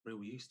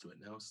used to it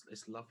now.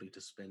 It's lovely to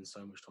spend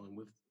so much time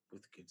with the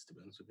kids, to be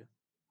honest with you.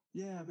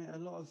 Yeah, I mean, a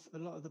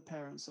lot of the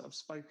parents that I've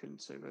spoken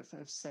to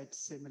have said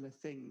similar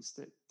things,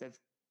 that they've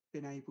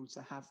been able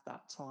to have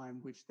that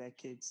time with their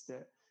kids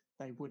that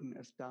they wouldn't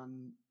have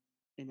done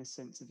in a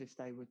sense of if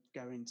they were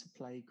going to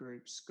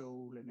playgroup,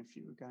 school, and if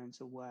you were going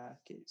to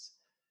work.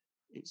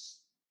 It's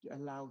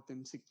allowed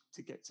them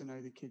to get to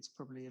know the kids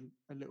probably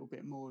a little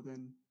bit more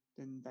than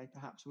they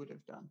perhaps would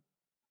have done.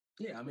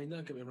 Yeah, I mean,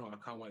 don't get me wrong, I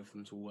can't wait for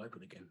them to all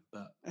open again,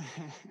 but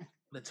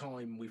the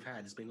time we've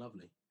had has been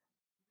lovely.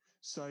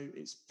 So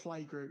it's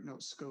playgroup,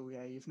 not school,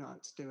 yeah? You've not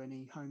had to do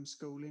any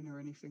homeschooling or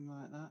anything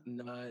like that?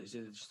 No, it's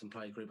just in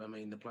playgroup. I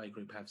mean, the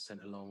playgroup have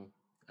sent out,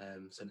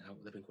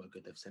 they've been quite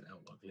good. They've sent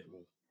out like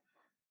little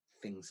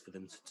things for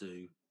them to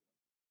do,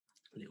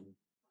 little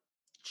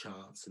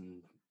charts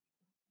and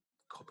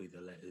copy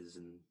the letters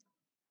and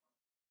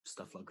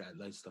stuff like that,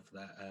 loads of stuff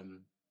like that.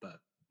 But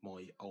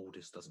my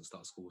oldest doesn't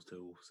start school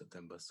till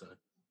September, so.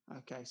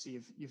 Okay, so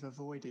you've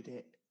avoided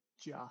it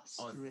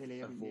I've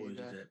really, avoided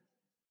it.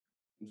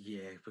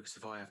 Yeah, because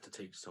if I have to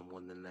teach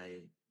someone, then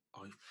I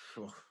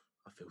feel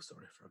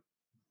sorry for them.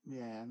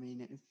 Yeah, I mean,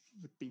 it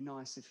would be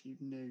nice if you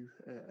knew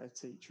a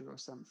teacher or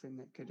something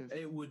that could have...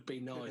 It would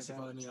be nice if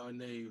only I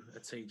knew a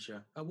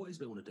teacher. Oh, what is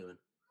Milner doing?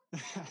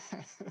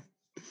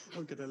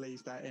 I'm going to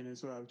leave that in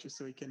as well, just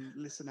so he can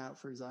listen out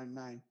for his own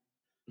name.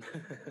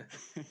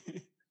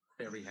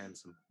 Very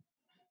handsome.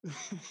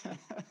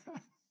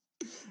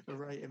 I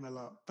rate him a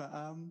lot. But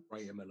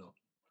Rate him a lot.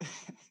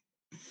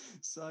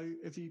 so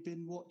have you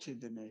been watching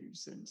the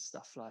news and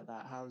stuff like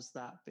that? How's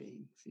that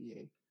been for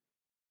you?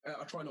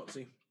 I try not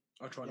to.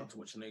 I try Yeah. not to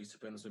watch the news, to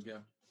be honest with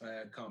you.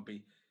 Can't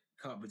be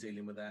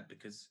dealing with that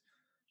because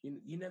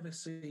you never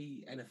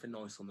see anything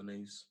nice on the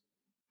news.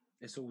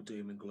 It's all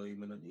doom and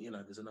gloom, and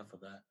there's enough of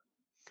that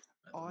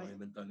at the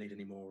moment. Don't need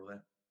any more of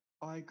that.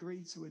 I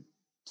agree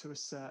to a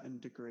certain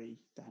degree,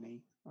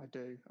 Danny. I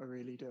do. I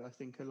really do. I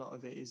think a lot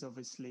of it is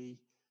obviously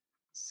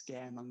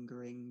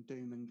scaremongering,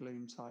 doom and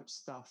gloom type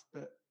stuff,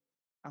 but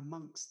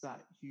amongst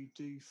that, you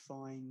do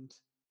find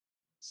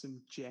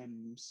some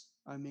gems.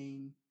 I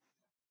mean,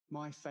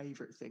 my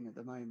favourite thing at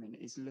the moment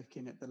is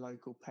looking at the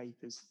local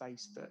paper's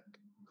Facebook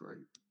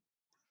group.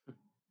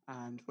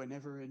 And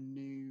whenever a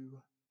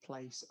new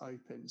place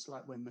opens,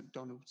 like when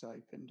McDonald's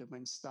opened and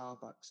when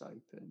Starbucks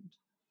opened,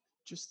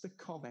 just the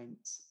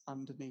comments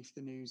underneath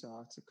the news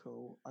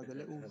article are the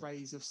little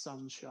rays of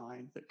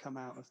sunshine that come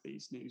out of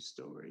these news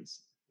stories.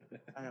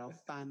 They are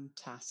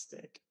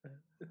fantastic.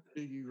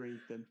 Do you read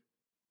them?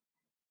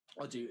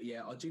 I do,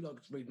 yeah. I do like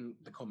reading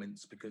the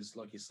comments because,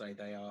 like you say,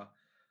 they are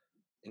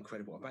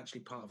incredible. I'm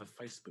actually part of a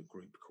Facebook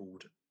group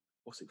called,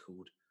 what's it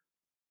called?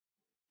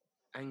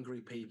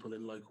 Angry people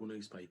in local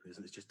newspapers,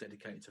 and it's just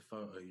dedicated to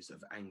photos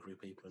of angry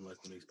people in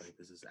local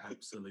newspapers. It's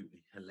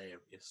absolutely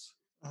hilarious.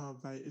 Oh,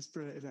 mate, it's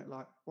brilliant, isn't it?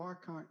 Like, why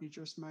can't you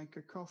just make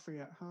a coffee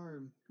at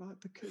home? Like,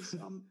 because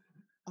I'm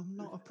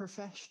not a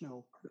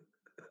professional.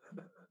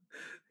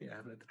 Yeah, I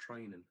haven't had the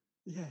training.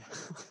 Yeah,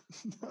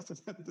 I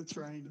haven't had the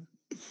training.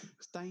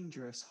 It's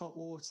dangerous. Hot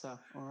water,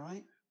 all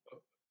right?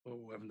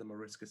 Oh, I haven't done my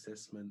risk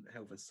assessment.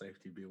 Health and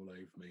safety will be all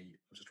over me.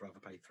 I'd just rather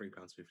pay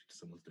 £3.50 to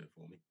someone to do it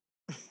for me.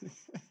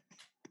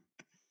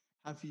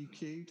 Have you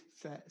queued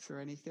for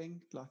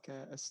anything, like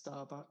a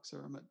Starbucks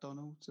or a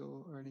McDonald's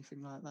or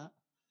anything like that?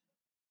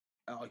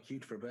 I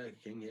queued for a Burger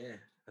King, yeah.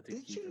 I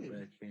did queue for a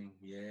Burger King,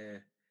 yeah.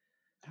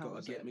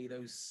 Got to get me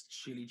those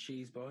chili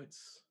cheese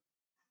bites.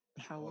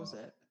 How was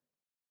it?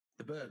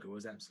 The burger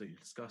was absolutely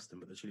disgusting,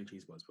 but the chili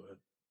cheese bites were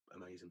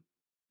amazing.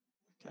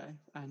 Okay,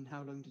 and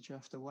how long did you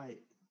have to wait?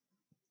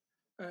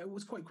 It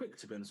was quite quick,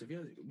 to be honest with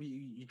you.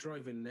 You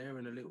drive in there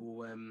and a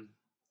little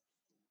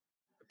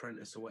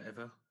apprentice or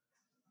whatever,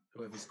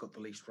 whoever's got the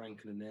least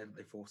ranking in there,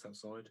 they force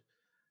outside,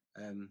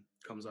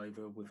 comes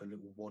over with a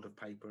little wad of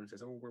paper and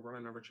says, "Oh, we're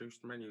running a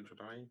reduced menu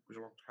today. Would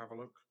you like to have a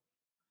look?"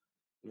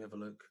 You have a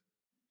look,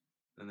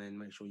 and then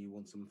make sure you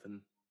want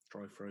something,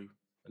 drive through,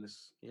 and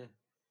it's,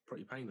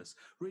 pretty painless.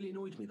 Really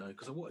annoyed me, though,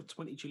 because I wanted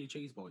 20 chili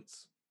cheese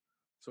bites.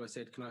 So I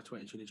said, "Can I have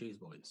 20 chili cheese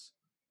bites?"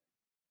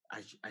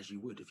 As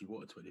you would if you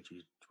wanted 20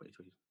 chili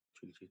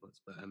cheese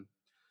bites. But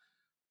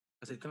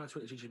I said, "Can I have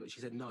 20 chili cheese bites?" She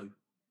said, "No,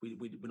 we're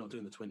not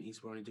doing the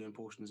 20s. We're only doing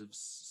portions of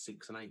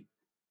 6 and 8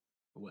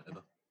 or whatever."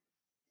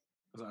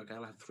 I was like, "Okay,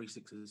 I'll have 3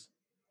 6s,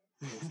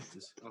 4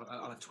 6s.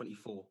 I'll have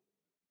 24.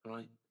 All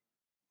right?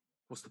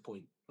 What's the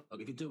point?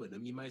 Like, if you're doing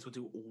them, you may as well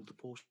do all the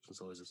portion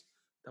sizes."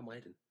 Done my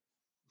head in.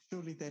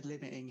 Surely they're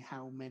limiting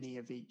how many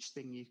of each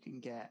thing you can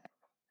get.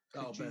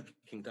 Burger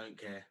King don't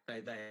care.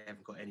 They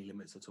haven't got any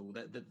limits at all.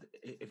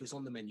 If it's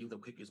on the menu, they'll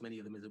cook as many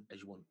of them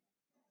as you want.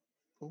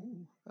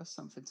 Oh, that's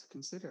something to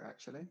consider,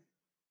 actually.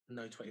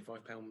 No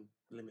 £25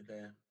 limit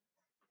there.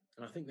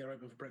 And I think they're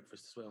open for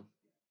breakfast as well.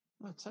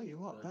 I'll tell you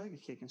what, Burger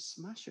King are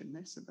smashing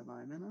this at the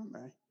moment, aren't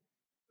they?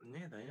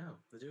 Yeah, they are.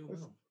 They're doing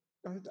well.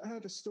 I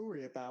heard a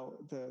story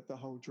about the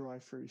whole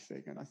drive-through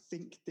thing, and I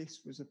think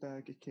this was a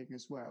Burger King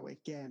as well.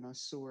 Again, I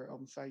saw it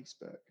on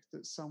Facebook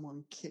that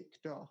someone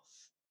kicked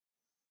off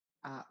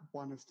at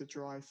one of the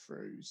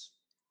drive-throughs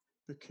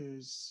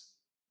because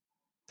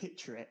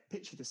picture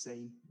the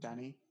scene,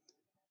 Danny.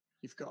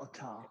 You've got a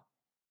car.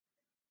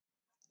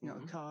 You know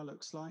what a car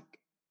looks like?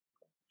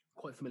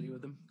 Quite familiar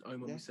with them. I own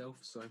one myself,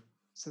 so.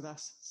 So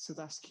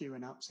that's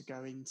queuing up to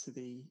go into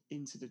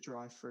the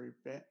drive-through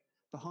bit.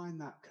 Behind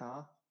that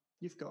car,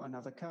 you've got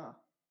another car.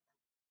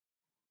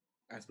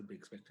 As would be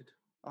expected.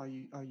 Are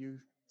you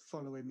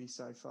following me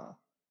so far?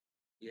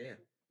 Yeah.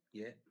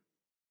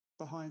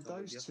 Behind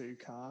those two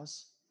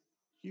cars,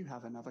 you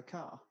have another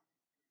car.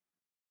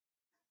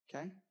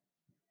 Okay?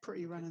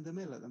 Pretty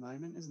run-of-the-mill at the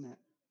moment, isn't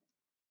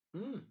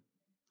it?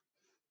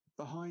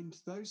 Behind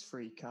those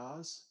 3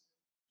 cars,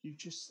 you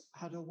just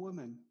had a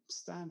woman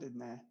standing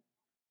there.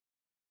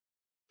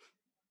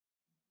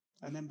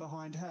 And then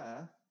behind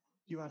her,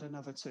 you had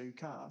another 2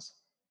 cars.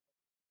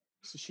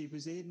 So she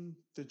was in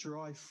the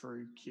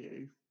drive-through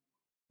queue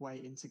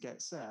waiting to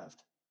get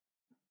served.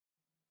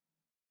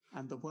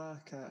 And the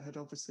worker had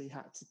obviously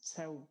had to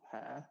tell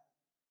her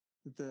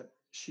that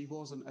she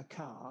wasn't a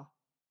car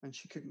and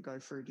she couldn't go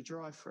through the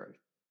drive-through.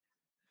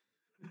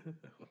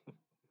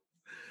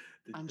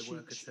 Did the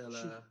worker tell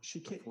her she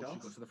kicked off. She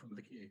got to the front of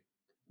the queue?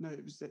 No,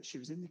 it was that she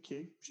was in the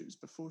queue. It was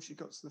before she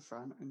got to the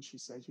front, and she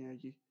said,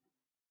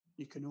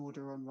 you can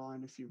order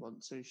online if you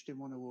want to. She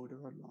didn't want to order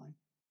online.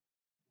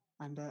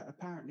 And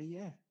apparently,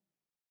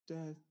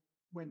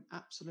 went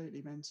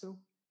absolutely mental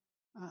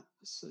at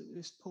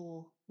this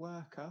poor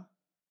worker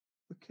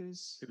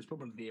because... It was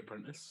probably the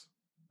apprentice,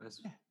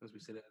 as we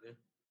said earlier.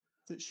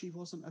 That she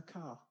wasn't a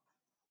car.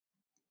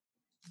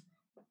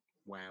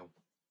 Wow.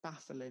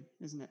 Baffling,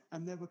 isn't it?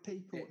 And there were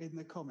people Yeah. in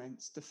the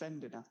comments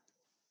defending her.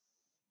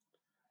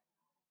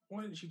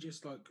 Why didn't she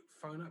just like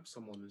phone up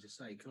someone and just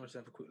say, "Can I just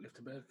have a quick lift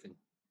to Burger King?"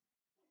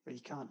 But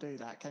you can't do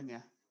that, can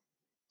you?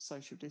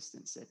 Social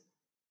distancing.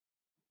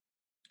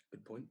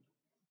 Good point.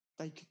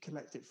 They could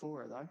collect it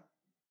for her, though.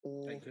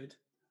 Or, They could.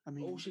 I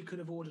mean, Or she could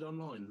have ordered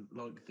online,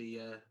 like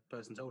the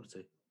person told her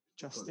to.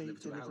 Just Got Eat,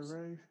 delivered to her house.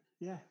 Deliveroo.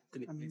 Yeah.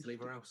 Didn't I mean, need to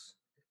leave her house.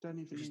 Don't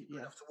If even she's need, near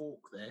yeah. enough to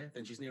walk there,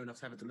 then she's near enough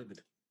to have it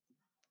delivered.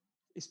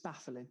 It's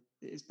baffling.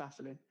 It is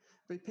baffling.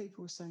 But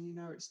people are saying, you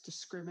know, it's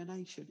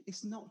discrimination.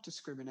 It's not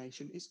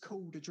discrimination. It's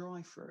called a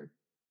drive-through.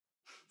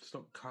 It's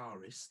not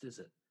carist, is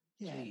it?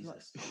 Yeah,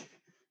 Jesus. like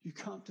you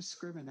can't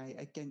discriminate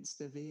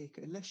against a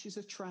vehicle unless she's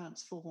a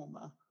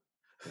transformer.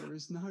 There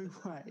is no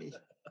way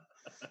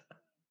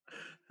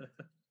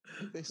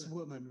this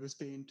woman was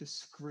being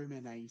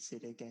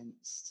discriminated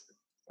against.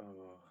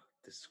 Oh,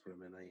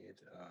 discriminated.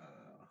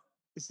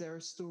 Is there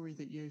a story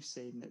that you've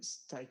seen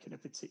that's taken a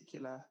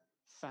particular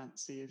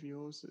fancy of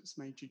yours that's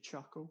made you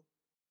chuckle?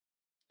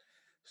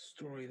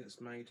 Story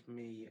that's made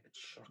me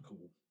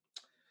chuckle.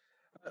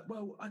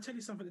 Well, I tell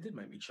you something that did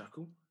make me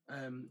chuckle.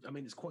 I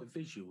mean, it's quite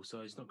visual, so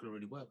it's not going to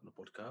really work on a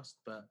podcast.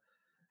 But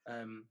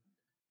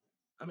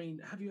I mean,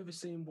 have you ever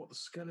seen what the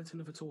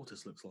skeleton of a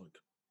tortoise looks like?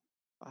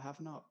 I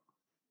have not.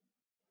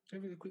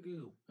 Have a quick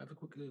Google. Have a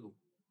quick Google.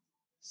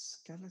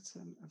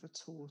 Skeleton of a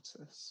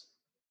tortoise.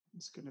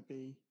 It's going to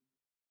be.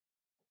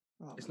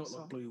 Well, it's not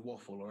like blue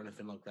waffle or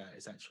anything like that.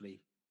 It's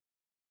actually.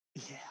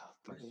 Yeah,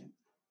 brilliant.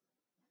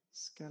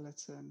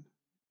 Skeleton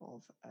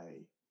of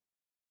a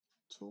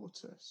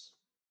tortoise.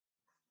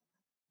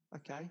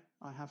 Okay,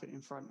 I have it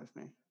in front of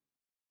me.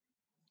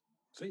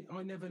 See,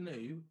 I never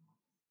knew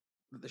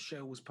that the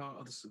shell was part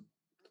of the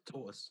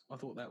tortoise. I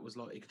thought that was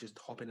like it could just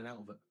hop in and out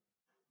of it.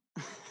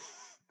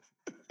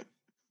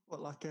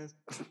 What, like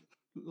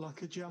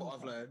a jumper? What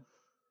I've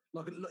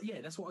learned.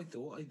 Yeah, that's what I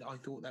thought. I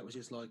thought that was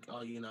just like,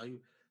 oh, you know,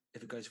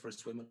 if it goes for a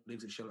swim, it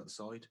leaves its shell at the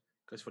side,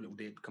 goes for a little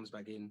dip, comes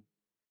back in,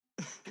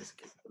 gets a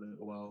kick for a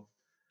little while,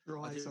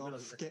 dries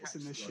off, gets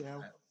in the shell.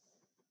 Like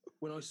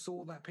when I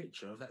saw that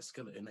picture of that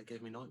skeleton, that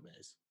gave me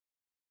nightmares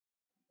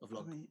of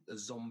like a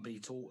zombie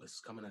tortoise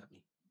coming at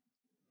me.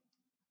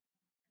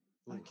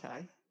 Ooh.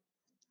 Okay.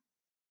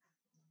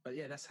 But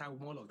yeah, that's how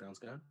my lockdown's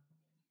going.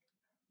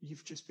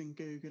 You've just been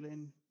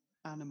Googling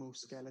animal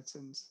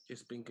skeletons.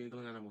 Just been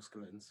Googling animal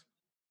skeletons.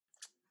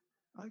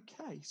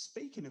 Okay,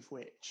 speaking of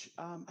which,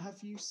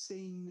 have you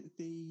seen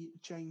the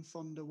Jane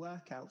Fonda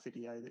workout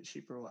video that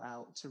she brought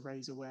out to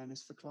raise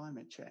awareness for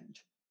climate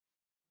change?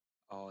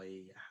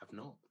 I have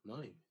not,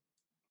 no.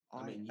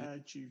 I mean,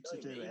 urge you to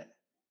do it.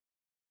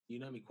 You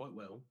know me quite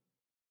well.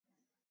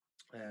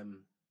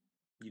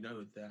 You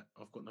know that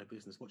I've got no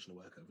business watching a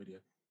workout video.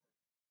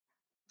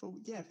 Well,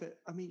 yeah, but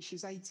I mean,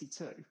 she's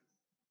 82.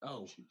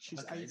 Oh,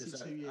 she's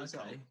 82 years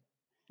old.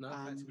 No,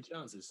 fancy my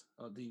chances.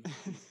 I'll do.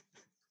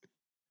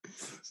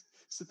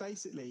 So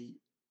basically,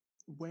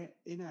 when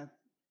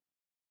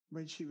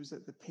she was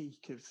at the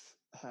peak of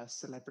her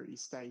celebrity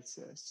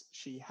status,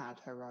 she had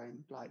her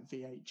own like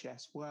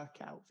VHS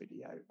workout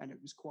video, and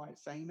it was quite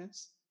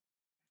famous.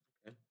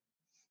 Okay.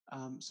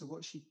 So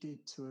what she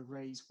did to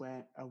raise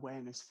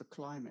awareness for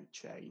climate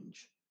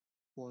change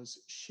was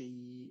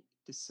she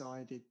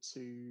decided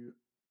to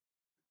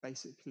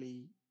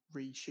basically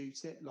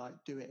reshoot it, like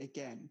do it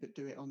again, but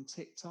do it on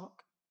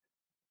TikTok.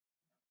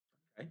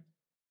 Okay.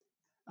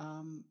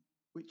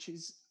 Which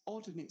is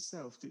odd in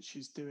itself that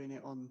she's doing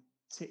it on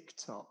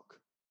TikTok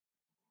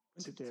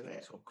to do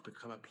it. TikTok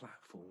become a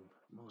platform.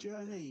 Do you know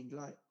what I mean?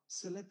 Like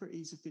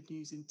celebrities have been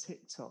using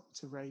TikTok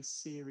to raise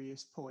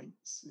serious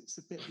points. It's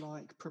a bit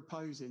like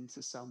proposing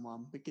to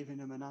someone but giving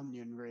them an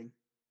onion ring.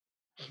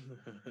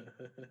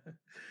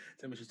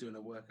 Tell me she's doing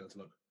a workout to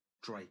like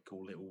Drake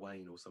or Lil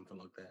Wayne or something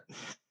like that.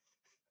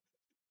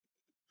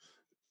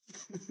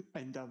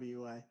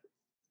 NWA.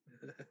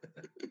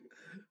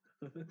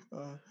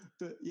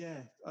 But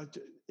yeah,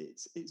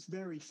 it's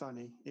very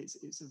funny.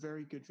 It's a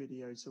very good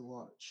video to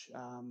watch.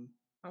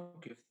 I'll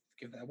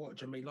give that a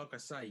watch. I mean, like I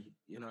say,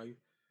 you know,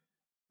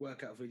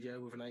 workout video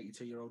with an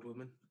 82-year-old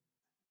woman.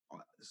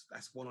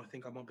 That's one I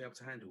think I might be able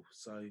to handle.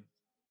 So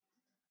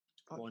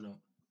why not?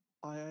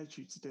 I urge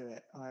you to do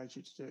it.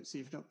 So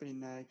you've not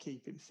been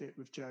keeping fit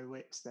with Joe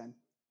Wicks then?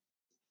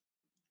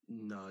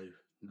 No,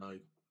 I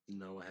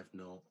have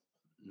not.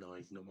 No,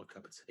 not my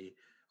cup of tea.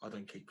 I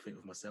don't keep fit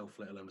with myself,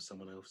 let alone with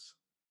someone else.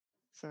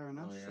 Fair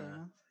enough.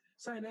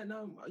 Saying that,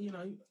 no, you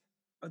know,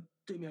 I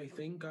do my own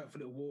thing, go out for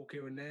a little walk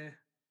here and there.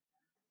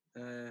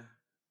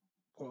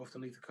 Quite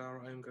often leave the car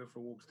at home, go for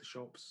a walk to the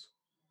shops,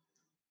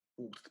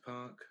 walk to the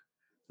park.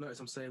 Notice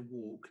I'm saying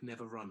walk,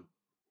 never run.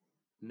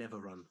 Never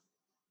run.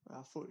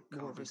 I thought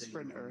more of a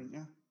sprinter, aren't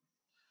you?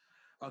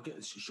 I'll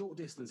get short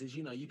distances,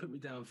 you know, you put me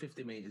down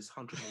 50 metres,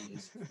 100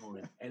 metres,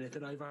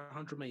 anything over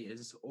 100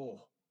 metres,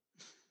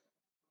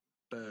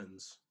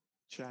 burns.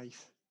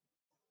 Chafe.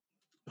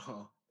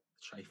 Oh,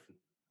 chafing.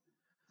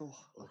 Oh,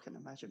 I can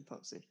imagine,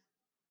 Popsy.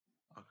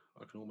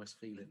 I can almost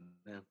feel it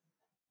now.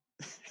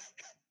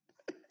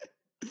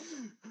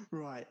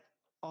 Right.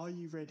 Are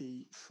you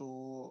ready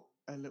for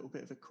a little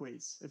bit of a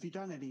quiz? Have you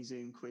done any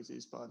Zoom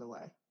quizzes, by the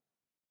way?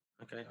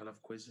 Okay, I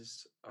love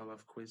quizzes. I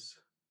love quiz.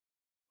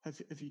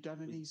 Have you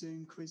done any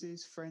Zoom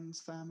quizzes?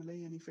 Friends,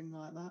 family, anything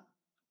like that?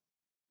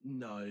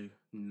 No,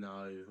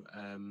 no.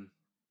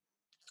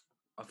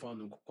 I find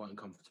them quite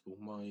uncomfortable.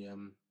 My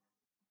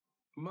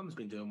mum's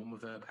been doing one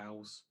with her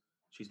pals.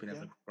 She's been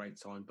having Yeah. a great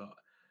time, but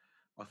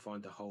I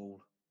find the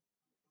whole,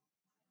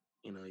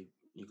 you know,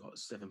 you got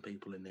 7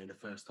 people in there. In the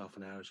first half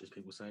an hour, it's just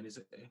people saying,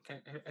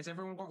 has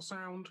everyone got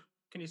sound?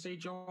 Can you see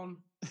John?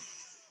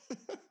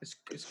 Is,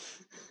 is,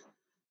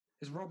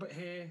 is Robert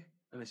here?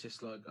 And it's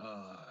just like,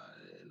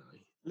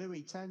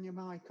 Louis, turn your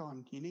mic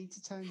on. You need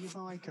to turn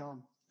your mic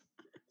on.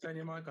 Turn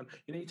your mic on.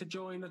 You need to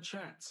join the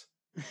chat.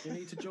 You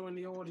need to join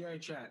the audio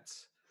chat.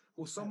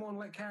 Will someone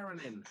let Karen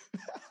in?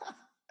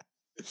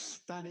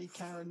 Danny,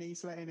 Karen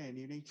needs letting in.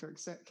 You need to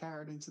accept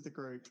Karen into the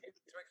group. To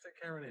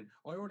accept Karen in.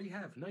 I already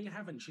have. No, you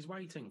haven't. She's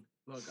waiting.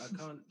 Like, I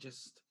can't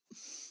just...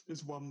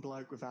 There's one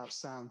bloke without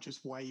sound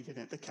just waving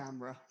at the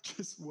camera,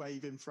 just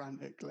waving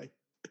frantically.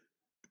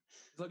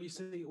 It's like you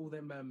see all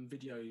them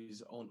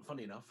videos on,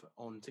 funny enough,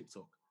 on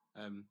TikTok,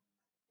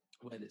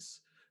 where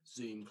it's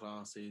Zoom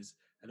classes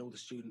and all the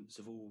students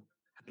have all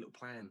had a little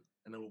plan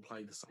and they'll all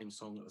play the same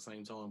song at the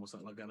same time or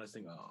something like that. And I just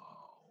think,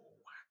 oh,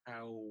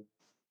 how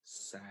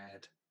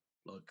sad.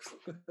 Like,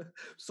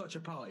 such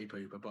a party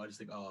pooper, but I just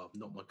think, oh,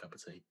 not my cup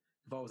of tea.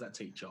 If I was that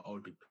teacher, I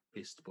would be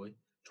pissed, boy.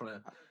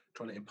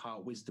 Trying to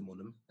impart wisdom on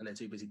them, and they're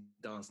too busy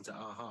dancing to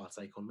Aha,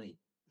 Take on Me.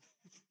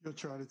 You're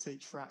trying to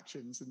teach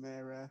fractions, and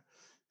they're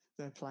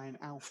playing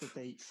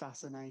alphabet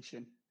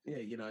fascination. Yeah,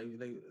 you know,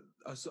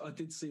 I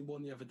did see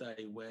one the other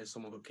day where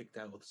someone got kicked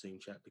out of the Zoom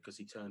chat because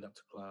he turned up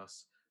to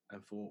class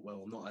and thought,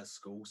 well, I'm not at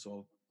school,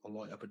 so I'll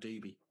light up a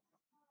doobie.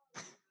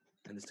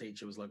 And his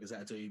teacher was like, is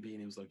that a doobie? And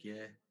he was like,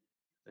 yeah.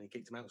 And he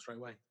kicked him out straight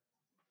away.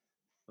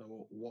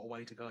 So what a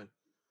way to go.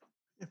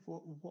 Yeah,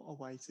 what a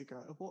way to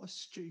go. What a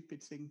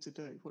stupid thing to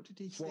do. What did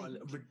he think? What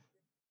a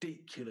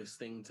ridiculous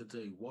thing to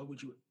do. Why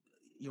would you...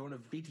 You're on a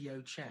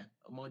video chat.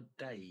 My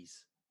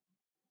days.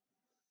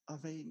 I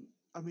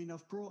mean,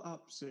 I've brought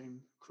up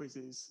Zoom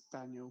quizzes,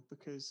 Daniel,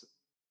 because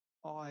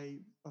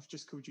I've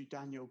just called you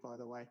Daniel, by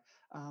the way.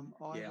 I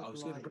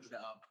was going to bring that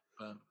up,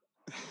 but...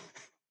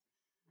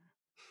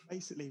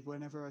 Basically,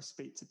 whenever I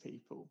speak to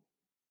people,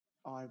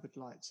 I would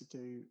like to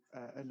do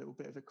a little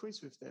bit of a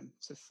quiz with them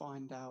to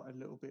find out a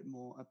little bit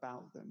more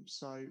about them.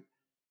 So,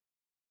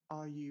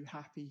 are you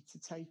happy to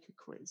take a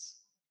quiz?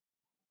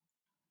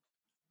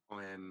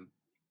 I am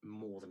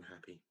more than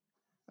happy.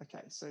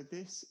 Okay, so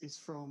this is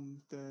from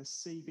the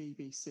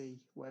CBBC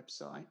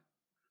website.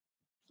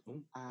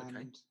 Ooh, and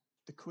okay.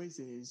 The quiz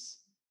is,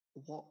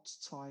 what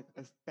type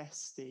of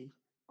bestie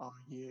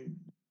are you?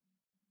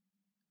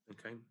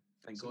 Okay,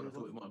 thank God. I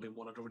thought it might have been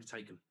one I'd already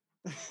taken.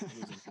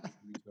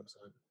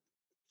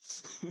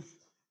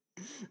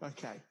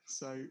 Okay,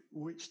 so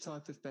which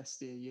type of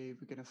bestie are you?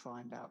 We're going to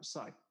find out.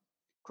 So,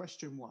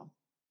 question 1.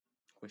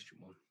 Question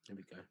 1. Here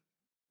we go.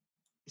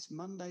 It's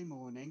Monday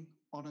morning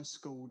on a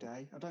school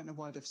day. I don't know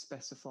why they've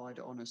specified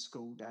it on a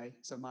school day.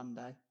 It's a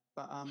Monday,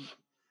 but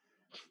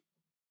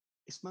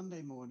it's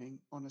Monday morning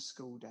on a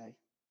school day.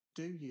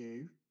 Do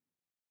you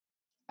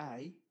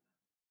A,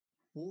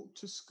 walk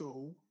to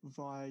school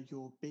via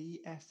your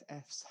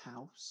BFF's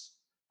house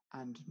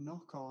and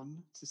knock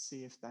on to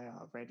see if they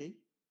are ready?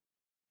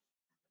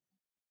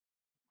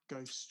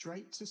 Go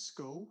straight to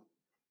school.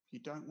 You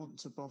don't want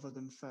to bother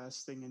them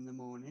first thing in the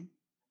morning.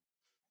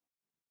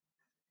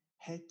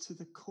 Head to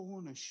the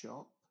corner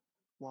shop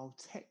while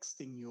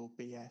texting your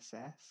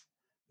BFF.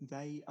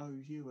 They owe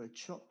you a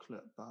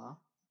chocolate bar.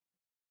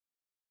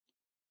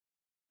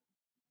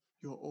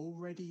 You're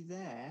already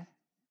there.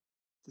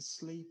 The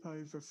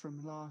sleepover from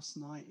last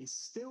night is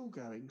still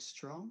going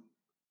strong.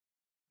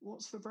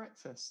 What's for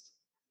breakfast?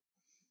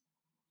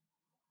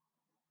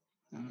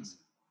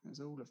 There's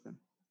all of them.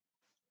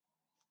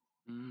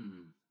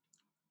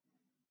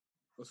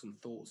 Got some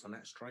thoughts on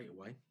that straight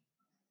away.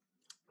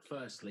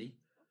 Firstly,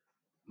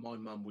 my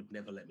mum would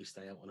never let me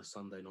stay out on a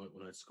Sunday night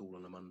when I had school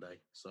on a Monday,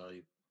 so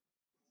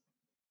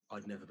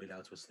I'd never be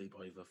allowed to sleep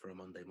over for a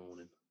Monday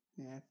morning.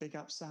 Yeah, big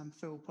up Sam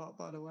Philpott,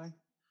 by the way.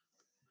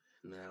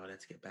 Now I'd have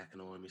to get back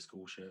and iron my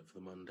school shirt for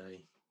the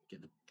Monday,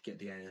 get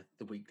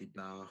the weekly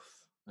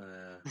bath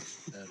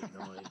early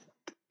night.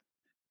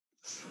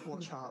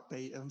 Watch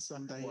Heartbeat on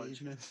Sunday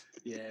evening.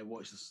 Yeah,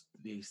 watch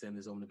the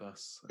EastEnders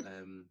omnibus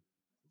and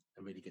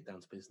really get down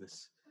to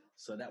business.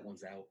 So that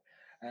one's out.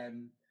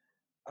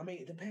 I mean,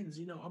 it depends.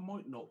 You know, I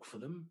might knock for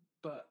them,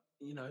 but,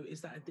 you know, is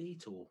that a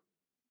detour?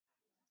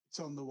 It's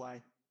on the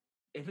way.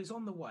 If it's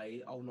on the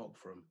way, I'll knock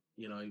for them.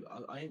 You know,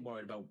 I ain't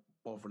worried about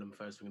bothering them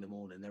first thing in the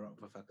morning. They're up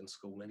for fucking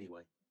school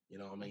anyway. You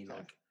know what I mean? Okay.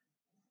 Like,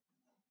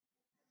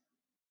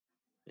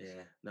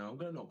 yeah. No, I'm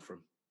going to knock for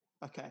them.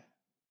 Okay.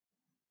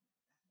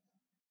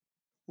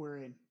 We're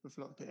in. We've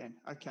locked it in.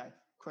 Okay.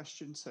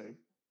 Question 2.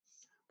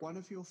 One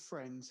of your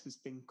friends has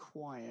been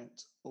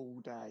quiet all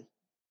day.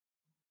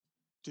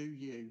 Do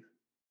you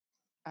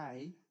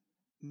A,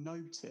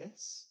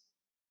 notice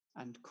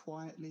and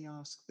quietly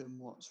ask them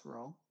what's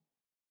wrong?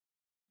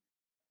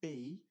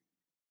 B,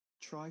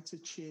 try to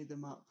cheer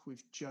them up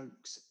with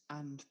jokes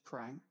and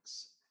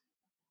pranks.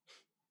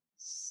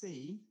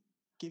 C,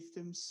 give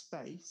them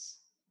space.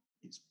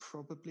 It's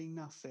probably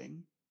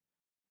nothing,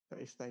 but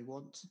if they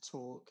want to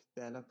talk,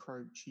 they'll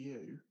approach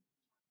you.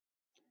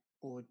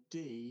 Or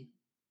D,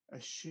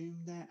 assume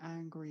they're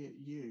angry at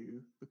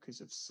you because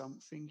of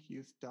something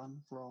you've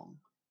done wrong.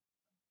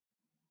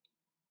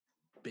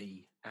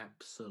 B,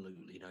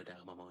 absolutely no doubt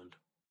in my mind.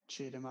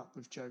 Cheer them up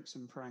with jokes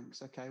and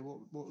pranks. Okay,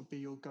 what would be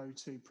your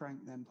go-to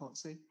prank then,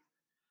 Potsy?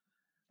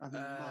 I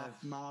mean,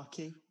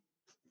 Marky.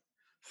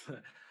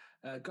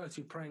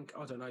 Go-to prank,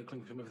 I don't know,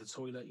 clean them over the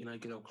toilet,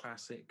 good old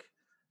classic.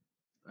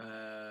 If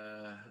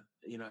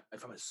I'm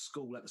at the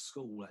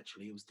school,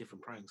 actually, it was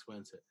different pranks,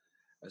 weren't it?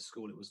 At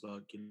school, it was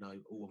like, I'm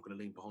going to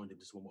lean behind him,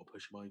 just want to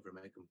push him over and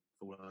make him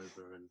fall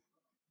over. And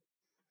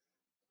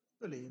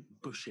brilliant.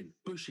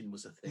 Bushing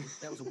was a thing.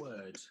 That was a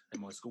word in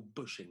my school,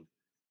 bushing.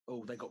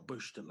 Oh, they got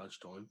bushed at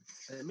lunchtime.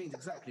 And it means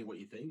exactly what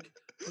you think.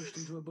 Pushed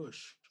into a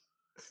bush.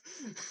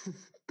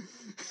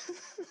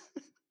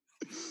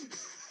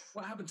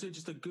 What happened to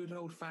just a good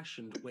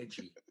old-fashioned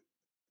wedgie?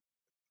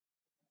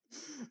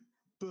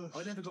 Bush.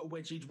 I never got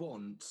wedgied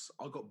once.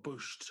 I got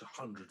bushed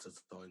hundreds of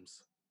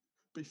times.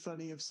 Be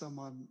funny if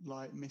someone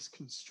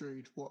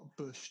misconstrued what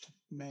bushed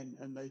meant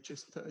and they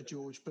just put a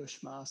George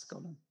Bush mask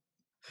on them.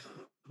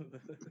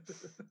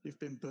 You've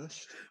been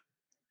bushed.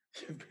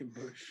 You've been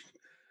bushed.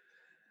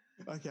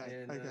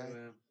 Okay.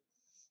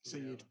 So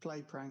you'd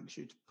play pranks.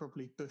 You'd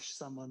probably bush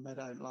someone they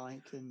don't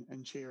like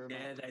and cheer them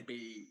up. They'd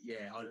be.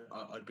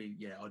 I'd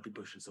be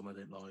bushing someone I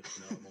didn't like.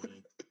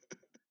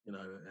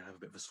 Have a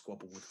bit of a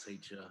squabble with the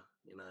teacher.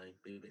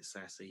 Be a bit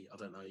sassy. I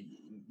don't know.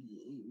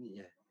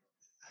 Yeah.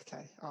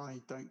 Okay,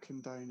 I don't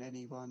condone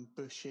anyone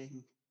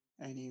bushing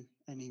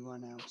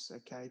anyone else.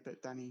 Okay,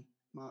 but Danny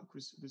Mark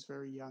was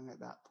very young at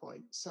that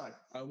point. So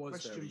I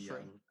was very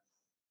young.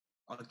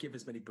 I'd give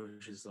as many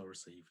bushes as I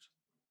received.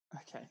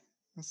 Okay.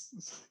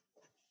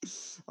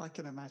 I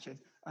can imagine.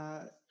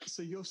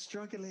 So you're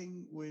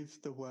struggling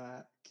with the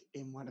work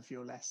in one of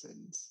your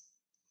lessons,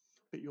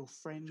 but your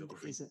friend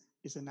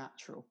is a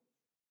natural.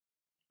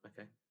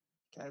 Okay.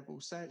 Okay, we'll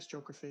say it's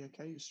geography.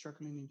 Okay, you're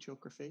struggling in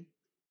geography.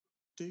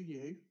 Do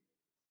you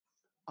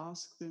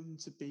ask them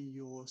to be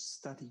your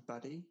study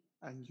buddy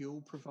and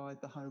you'll provide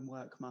the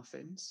homework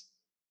muffins?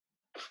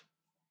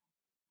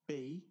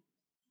 B,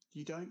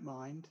 you don't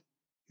mind.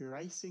 You're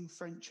acing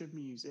French and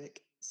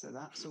music, so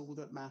that's all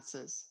that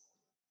matters.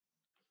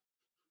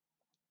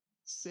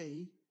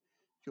 C,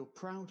 you're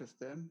proud of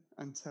them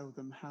and tell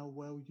them how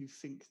well you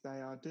think they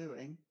are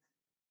doing.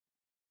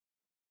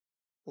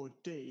 Or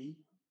D,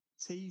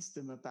 tease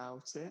them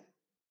about it,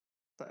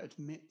 but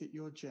admit that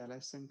you're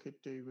jealous and could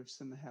do with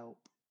some help.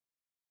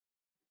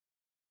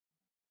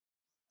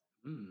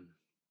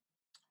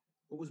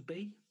 What was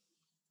B?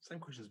 Same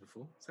questions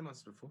before. Same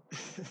answers before.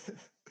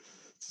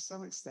 To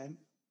some extent,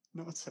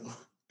 not at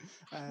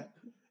all.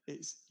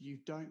 It's you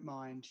don't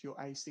mind, you're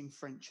acing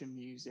French and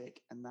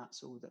music, and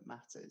that's all that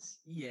matters.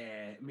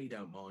 Yeah, me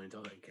don't mind.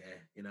 I don't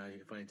care.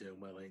 If I ain't doing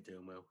well, I ain't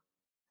doing well.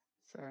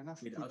 Fair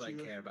enough. I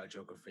don't care about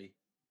geography.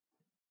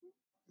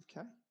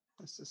 Okay.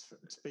 That's just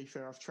to be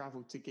fair, I've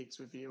travelled to gigs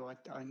with you.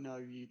 I know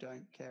you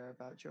don't care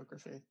about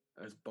geography.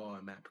 I just buy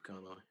a map, can't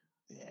I?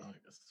 Yeah.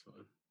 That's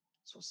fine.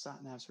 That's what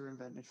sat-navs were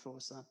invented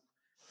for, son.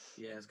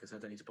 Yeah, it's because I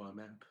don't need to buy a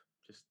map.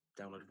 Just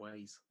download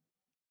Waze.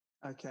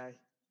 Okay.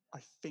 I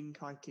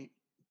think I can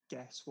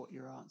guess what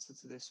your answer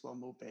to this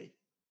one will be.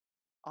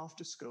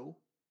 After school,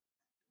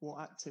 what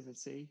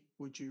activity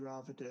would you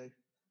rather do?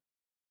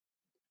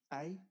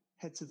 A,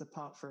 head to the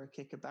park for a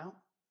kickabout.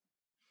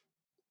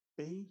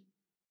 B,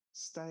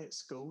 stay at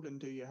school and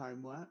do your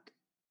homework.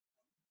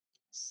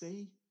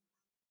 C,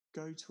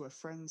 go to a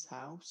friend's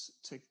house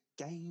to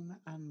game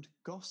and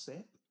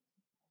gossip.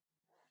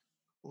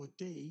 Or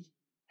D,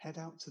 head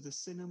out to the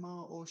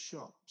cinema or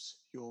shops.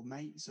 Your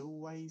mates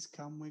always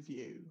come with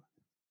you.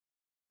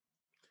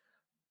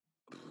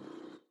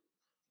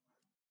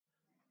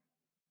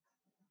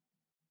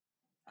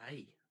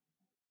 A.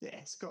 Yeah,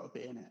 it's got to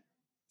be, innit?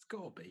 It's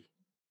got to be.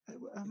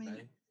 I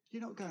mean,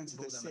 you're not going to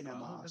the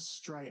cinema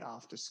straight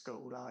after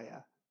school, are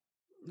you?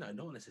 No,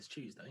 not unless it's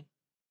Tuesday.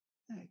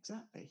 Yeah,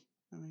 exactly.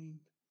 I mean...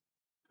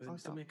 Is it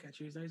still make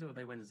Tuesdays or are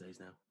they Wednesdays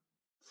now?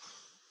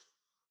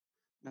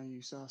 No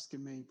use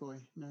asking me, boy.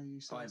 No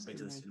use asking me. I haven't been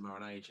to the cinema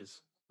in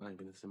ages. I ain't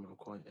been to the cinema. I'm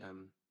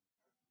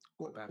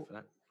quite bad for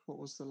that. What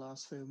was the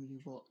last film you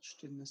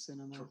watched in the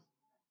cinema?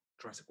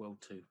 Jurassic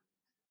World 2.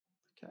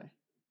 Okay.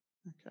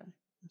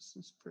 That's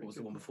pretty good. What was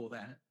the one before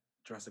that?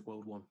 Jurassic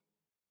World 1.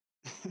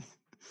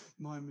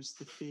 Mine was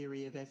The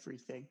Theory of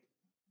Everything.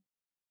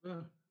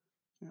 Oh.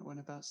 That one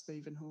about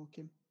Stephen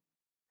Hawking.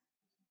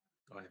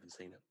 I haven't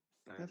seen it.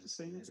 You haven't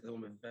seen it? Is it the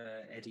one with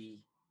Eddie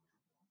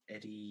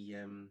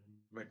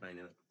Redmayne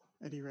in it?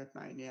 Eddie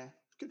Redmayne, yeah.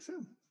 Good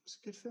film. It's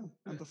a good film.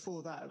 And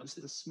before that, it was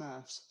The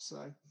Smurfs,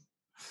 so...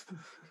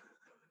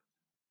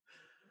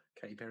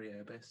 Katy Perry at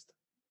her best.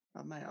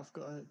 Mate, I've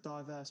got a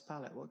diverse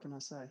palette. What can I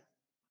say?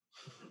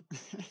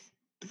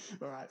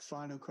 All right,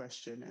 final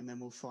question, and then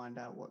we'll find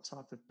out what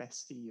type of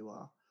bestie you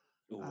are.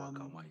 Oh, I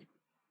can't wait.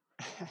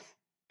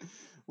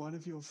 One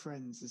of your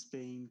friends has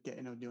been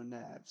getting on your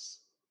nerves,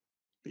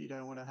 but you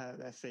don't want to hurt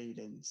their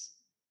feelings.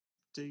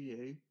 Do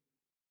you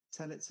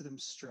tell it to them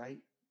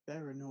straight?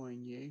 They're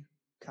annoying you.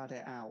 Cut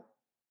it out.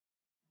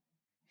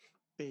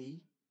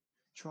 B,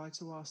 try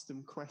to ask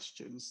them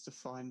questions to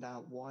find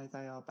out why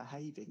they are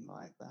behaving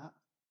like that.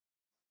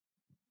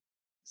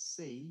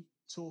 C,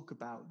 talk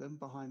about them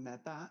behind their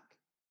back.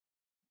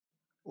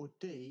 Or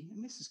D,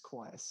 and this is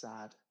quite a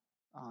sad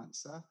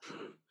answer,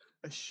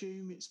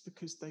 assume it's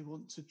because they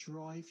want to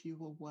drive you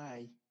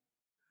away.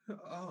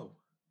 Oh.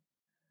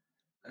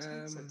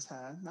 Takes a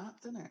turn,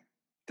 that, doesn't it?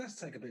 Does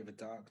take a bit of a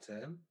dark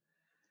turn.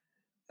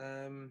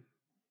 I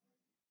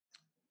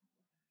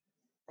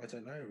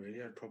don't know,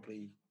 really. I'd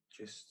probably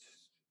just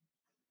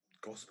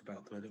gossip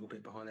about them a little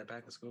bit behind their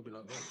back at school. Be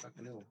like, oh,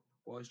 fucking hell,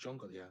 why has John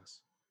got the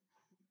ass?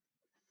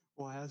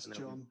 Why has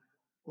John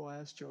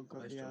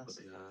got the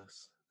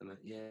ass? And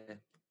yeah,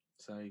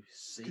 so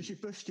see. Because you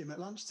bushed him at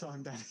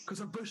lunchtime, Danny. Because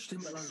I bushed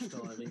him at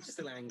lunchtime. He's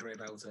still angry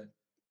about it.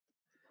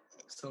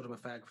 Sold him a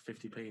fag for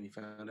 50p and he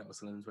found out I was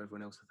selling them to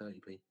everyone else for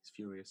 30p. He's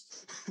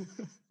furious.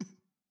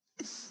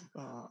 Do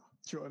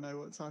you want to know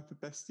what type of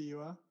bestie you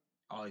are?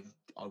 I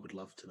would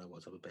love to know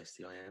what type of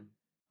bestie I am.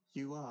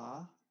 You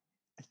are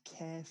a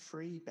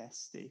carefree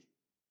bestie.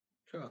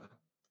 Sure.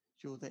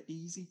 You're the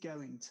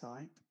easygoing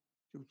type.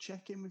 You'll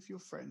check in with your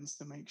friends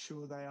to make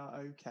sure they are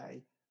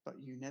okay, but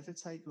you never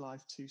take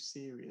life too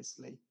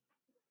seriously.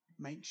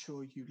 Make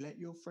sure you let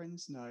your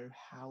friends know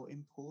how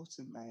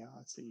important they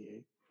are to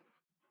you.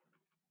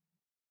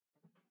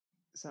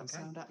 Does that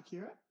sound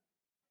accurate?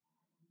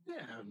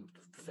 Yeah, I'm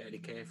fairly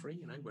carefree,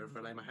 wherever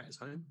I lay my hat is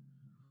home.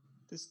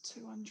 There's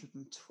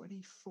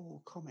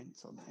 224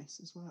 comments on this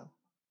as well.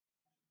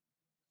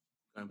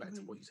 Going back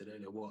to what you said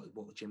earlier,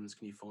 what gyms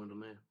can you find on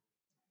there?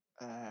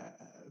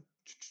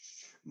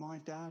 My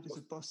dad is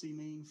a bossy,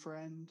 mean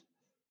friend.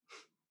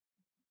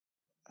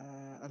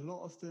 A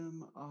lot of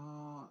them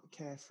are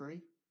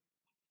carefree.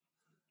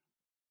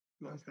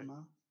 A lot of them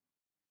are.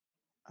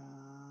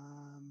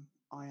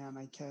 I am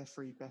a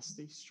carefree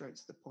bestie, straight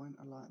to the point.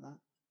 I like that.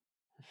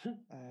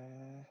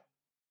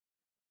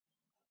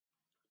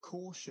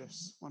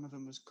 Cautious. One of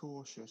them was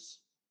cautious.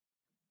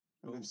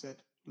 And they've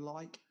said,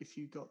 like if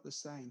you got the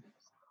same.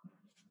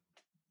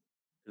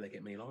 Do they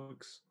get many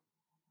likes?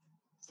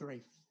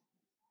 3.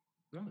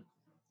 No.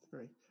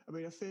 3. I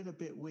mean, I feel a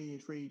bit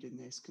weird reading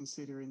this,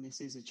 considering this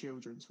is a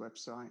children's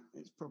website.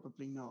 It's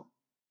probably not.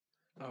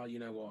 Oh, you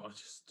know what? I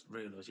just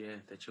realised,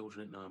 they're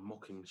children, no,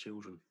 mocking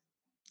children.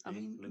 I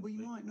mean, we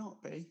might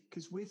not be,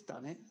 because we've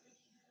done it.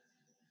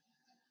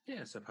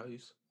 Yeah, I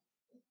suppose.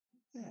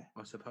 Yeah.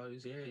 I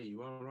suppose,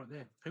 you are right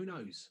there. Who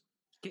knows?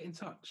 Get in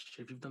touch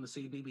if you've done the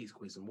CBBS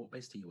quiz and what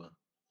bestie you are.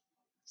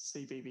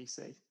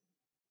 CBBC.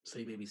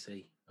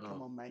 CBBC. Oh,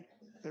 come on, mate.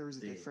 There is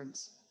a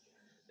difference.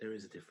 There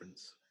is a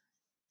difference.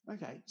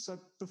 Okay, so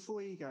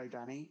before you go,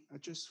 Danny,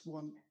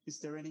 is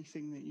there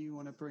anything that you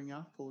want to bring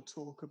up or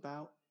talk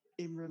about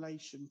in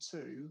relation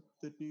to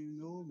the new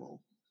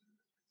normal?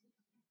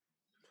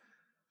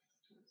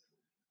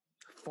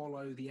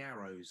 Follow the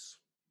arrows.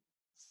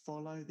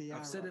 Follow the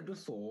arrows. I've said it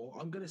before.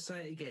 I'm going to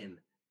say it again.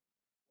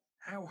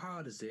 How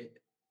hard is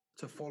it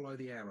to follow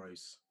the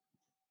arrows?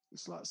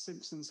 It's like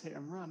Simpsons Hit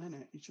and Run, isn't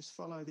it? You just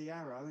follow the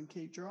arrow and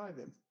keep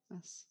driving.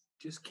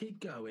 Just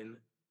keep going.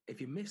 If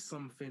you miss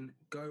something,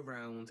 go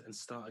round and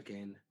start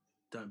again.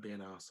 Don't be an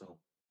arsehole.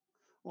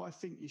 What I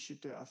think you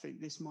should do, I think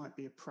this might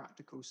be a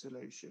practical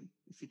solution.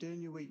 If you're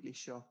doing your weekly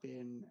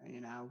shopping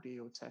in Aldi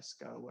or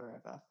Tesco or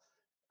wherever,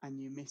 and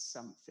you miss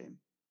something,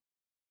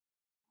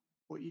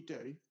 what you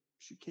do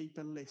is you keep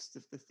a list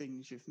of the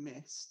things you've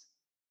missed,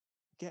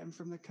 get them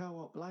from the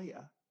co-op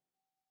later.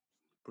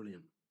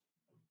 Brilliant.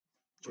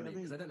 Brilliant.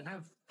 Because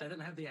they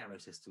don't have the arrow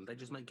system. They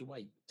just make you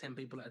wait 10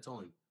 people at a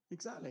time.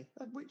 Exactly,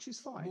 which is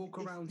fine. Walk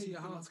around to your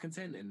heart's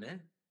content in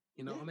there.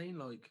 You know what I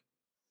mean?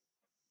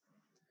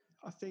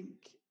 I think,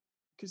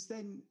 because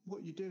then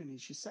what you're doing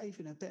is you're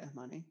saving a bit of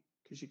money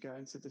because you're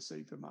going to the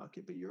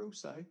supermarket, but you're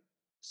also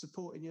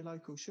supporting your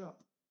local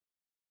shop.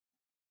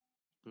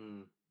 I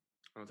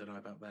don't know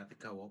about that. The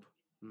co-op.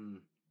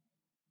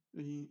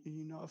 Are you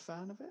not a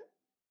fan of it?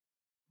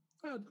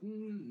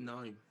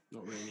 No,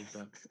 not really.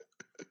 But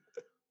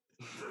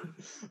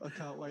I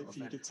can't wait for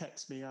you to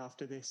text me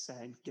after this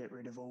saying, get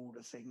rid of all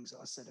the things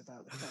I said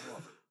about the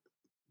co-op.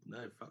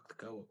 No, fuck the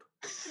co-op.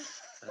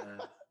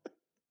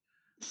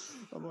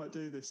 I might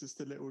do this as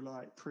the little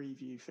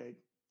preview thing.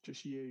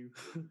 Just you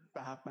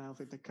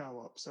bad-mouthing the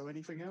co-op. So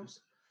anything else?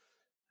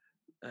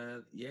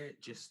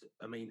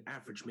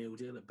 Average meal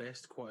deal at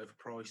best, quite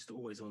overpriced,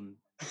 always on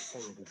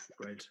horrible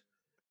bread.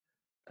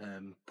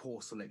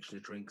 Poor selection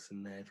of drinks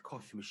in there. The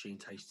coffee machine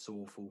tastes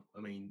awful.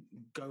 I mean,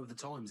 go with the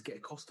times. Get a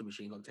Costa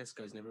machine like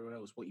Tesco's and everywhere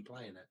else. What are you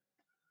playing at?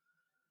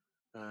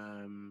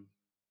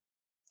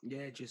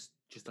 Just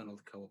don't like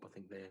the co-op. I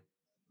think they're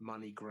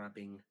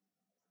money-grabbing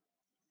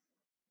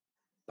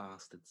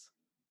bastards.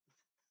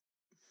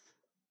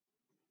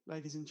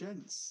 Ladies and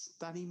gents,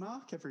 Danny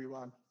Mark,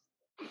 everyone.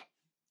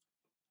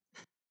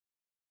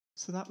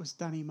 So that was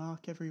Danny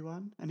Mark,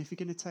 everyone. And if you're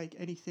going to take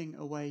anything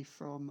away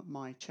from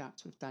my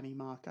chat with Danny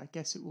Mark, I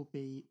guess it will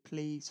be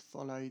please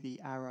follow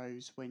the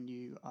arrows when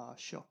you are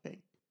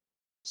shopping.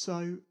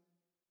 So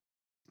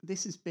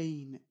this has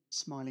been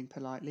Smiling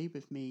Politely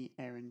with me,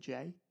 Aaron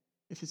J.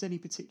 If there's any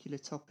particular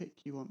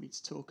topic you want me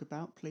to talk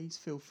about, please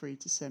feel free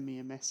to send me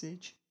a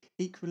message.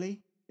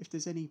 Equally, if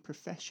there's any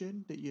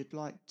profession that you'd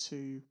like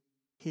to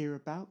hear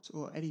about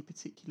or any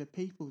particular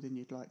people that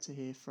you'd like to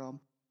hear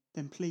from,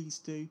 then please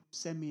do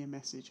send me a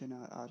message, and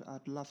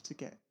I'd love to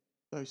get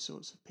those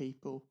sorts of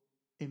people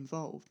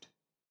involved.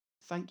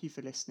 Thank you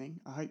for listening.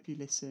 I hope you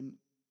listen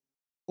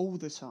all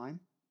the time,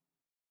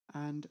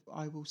 and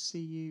I will see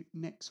you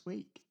next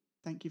week.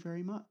 Thank you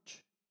very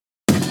much.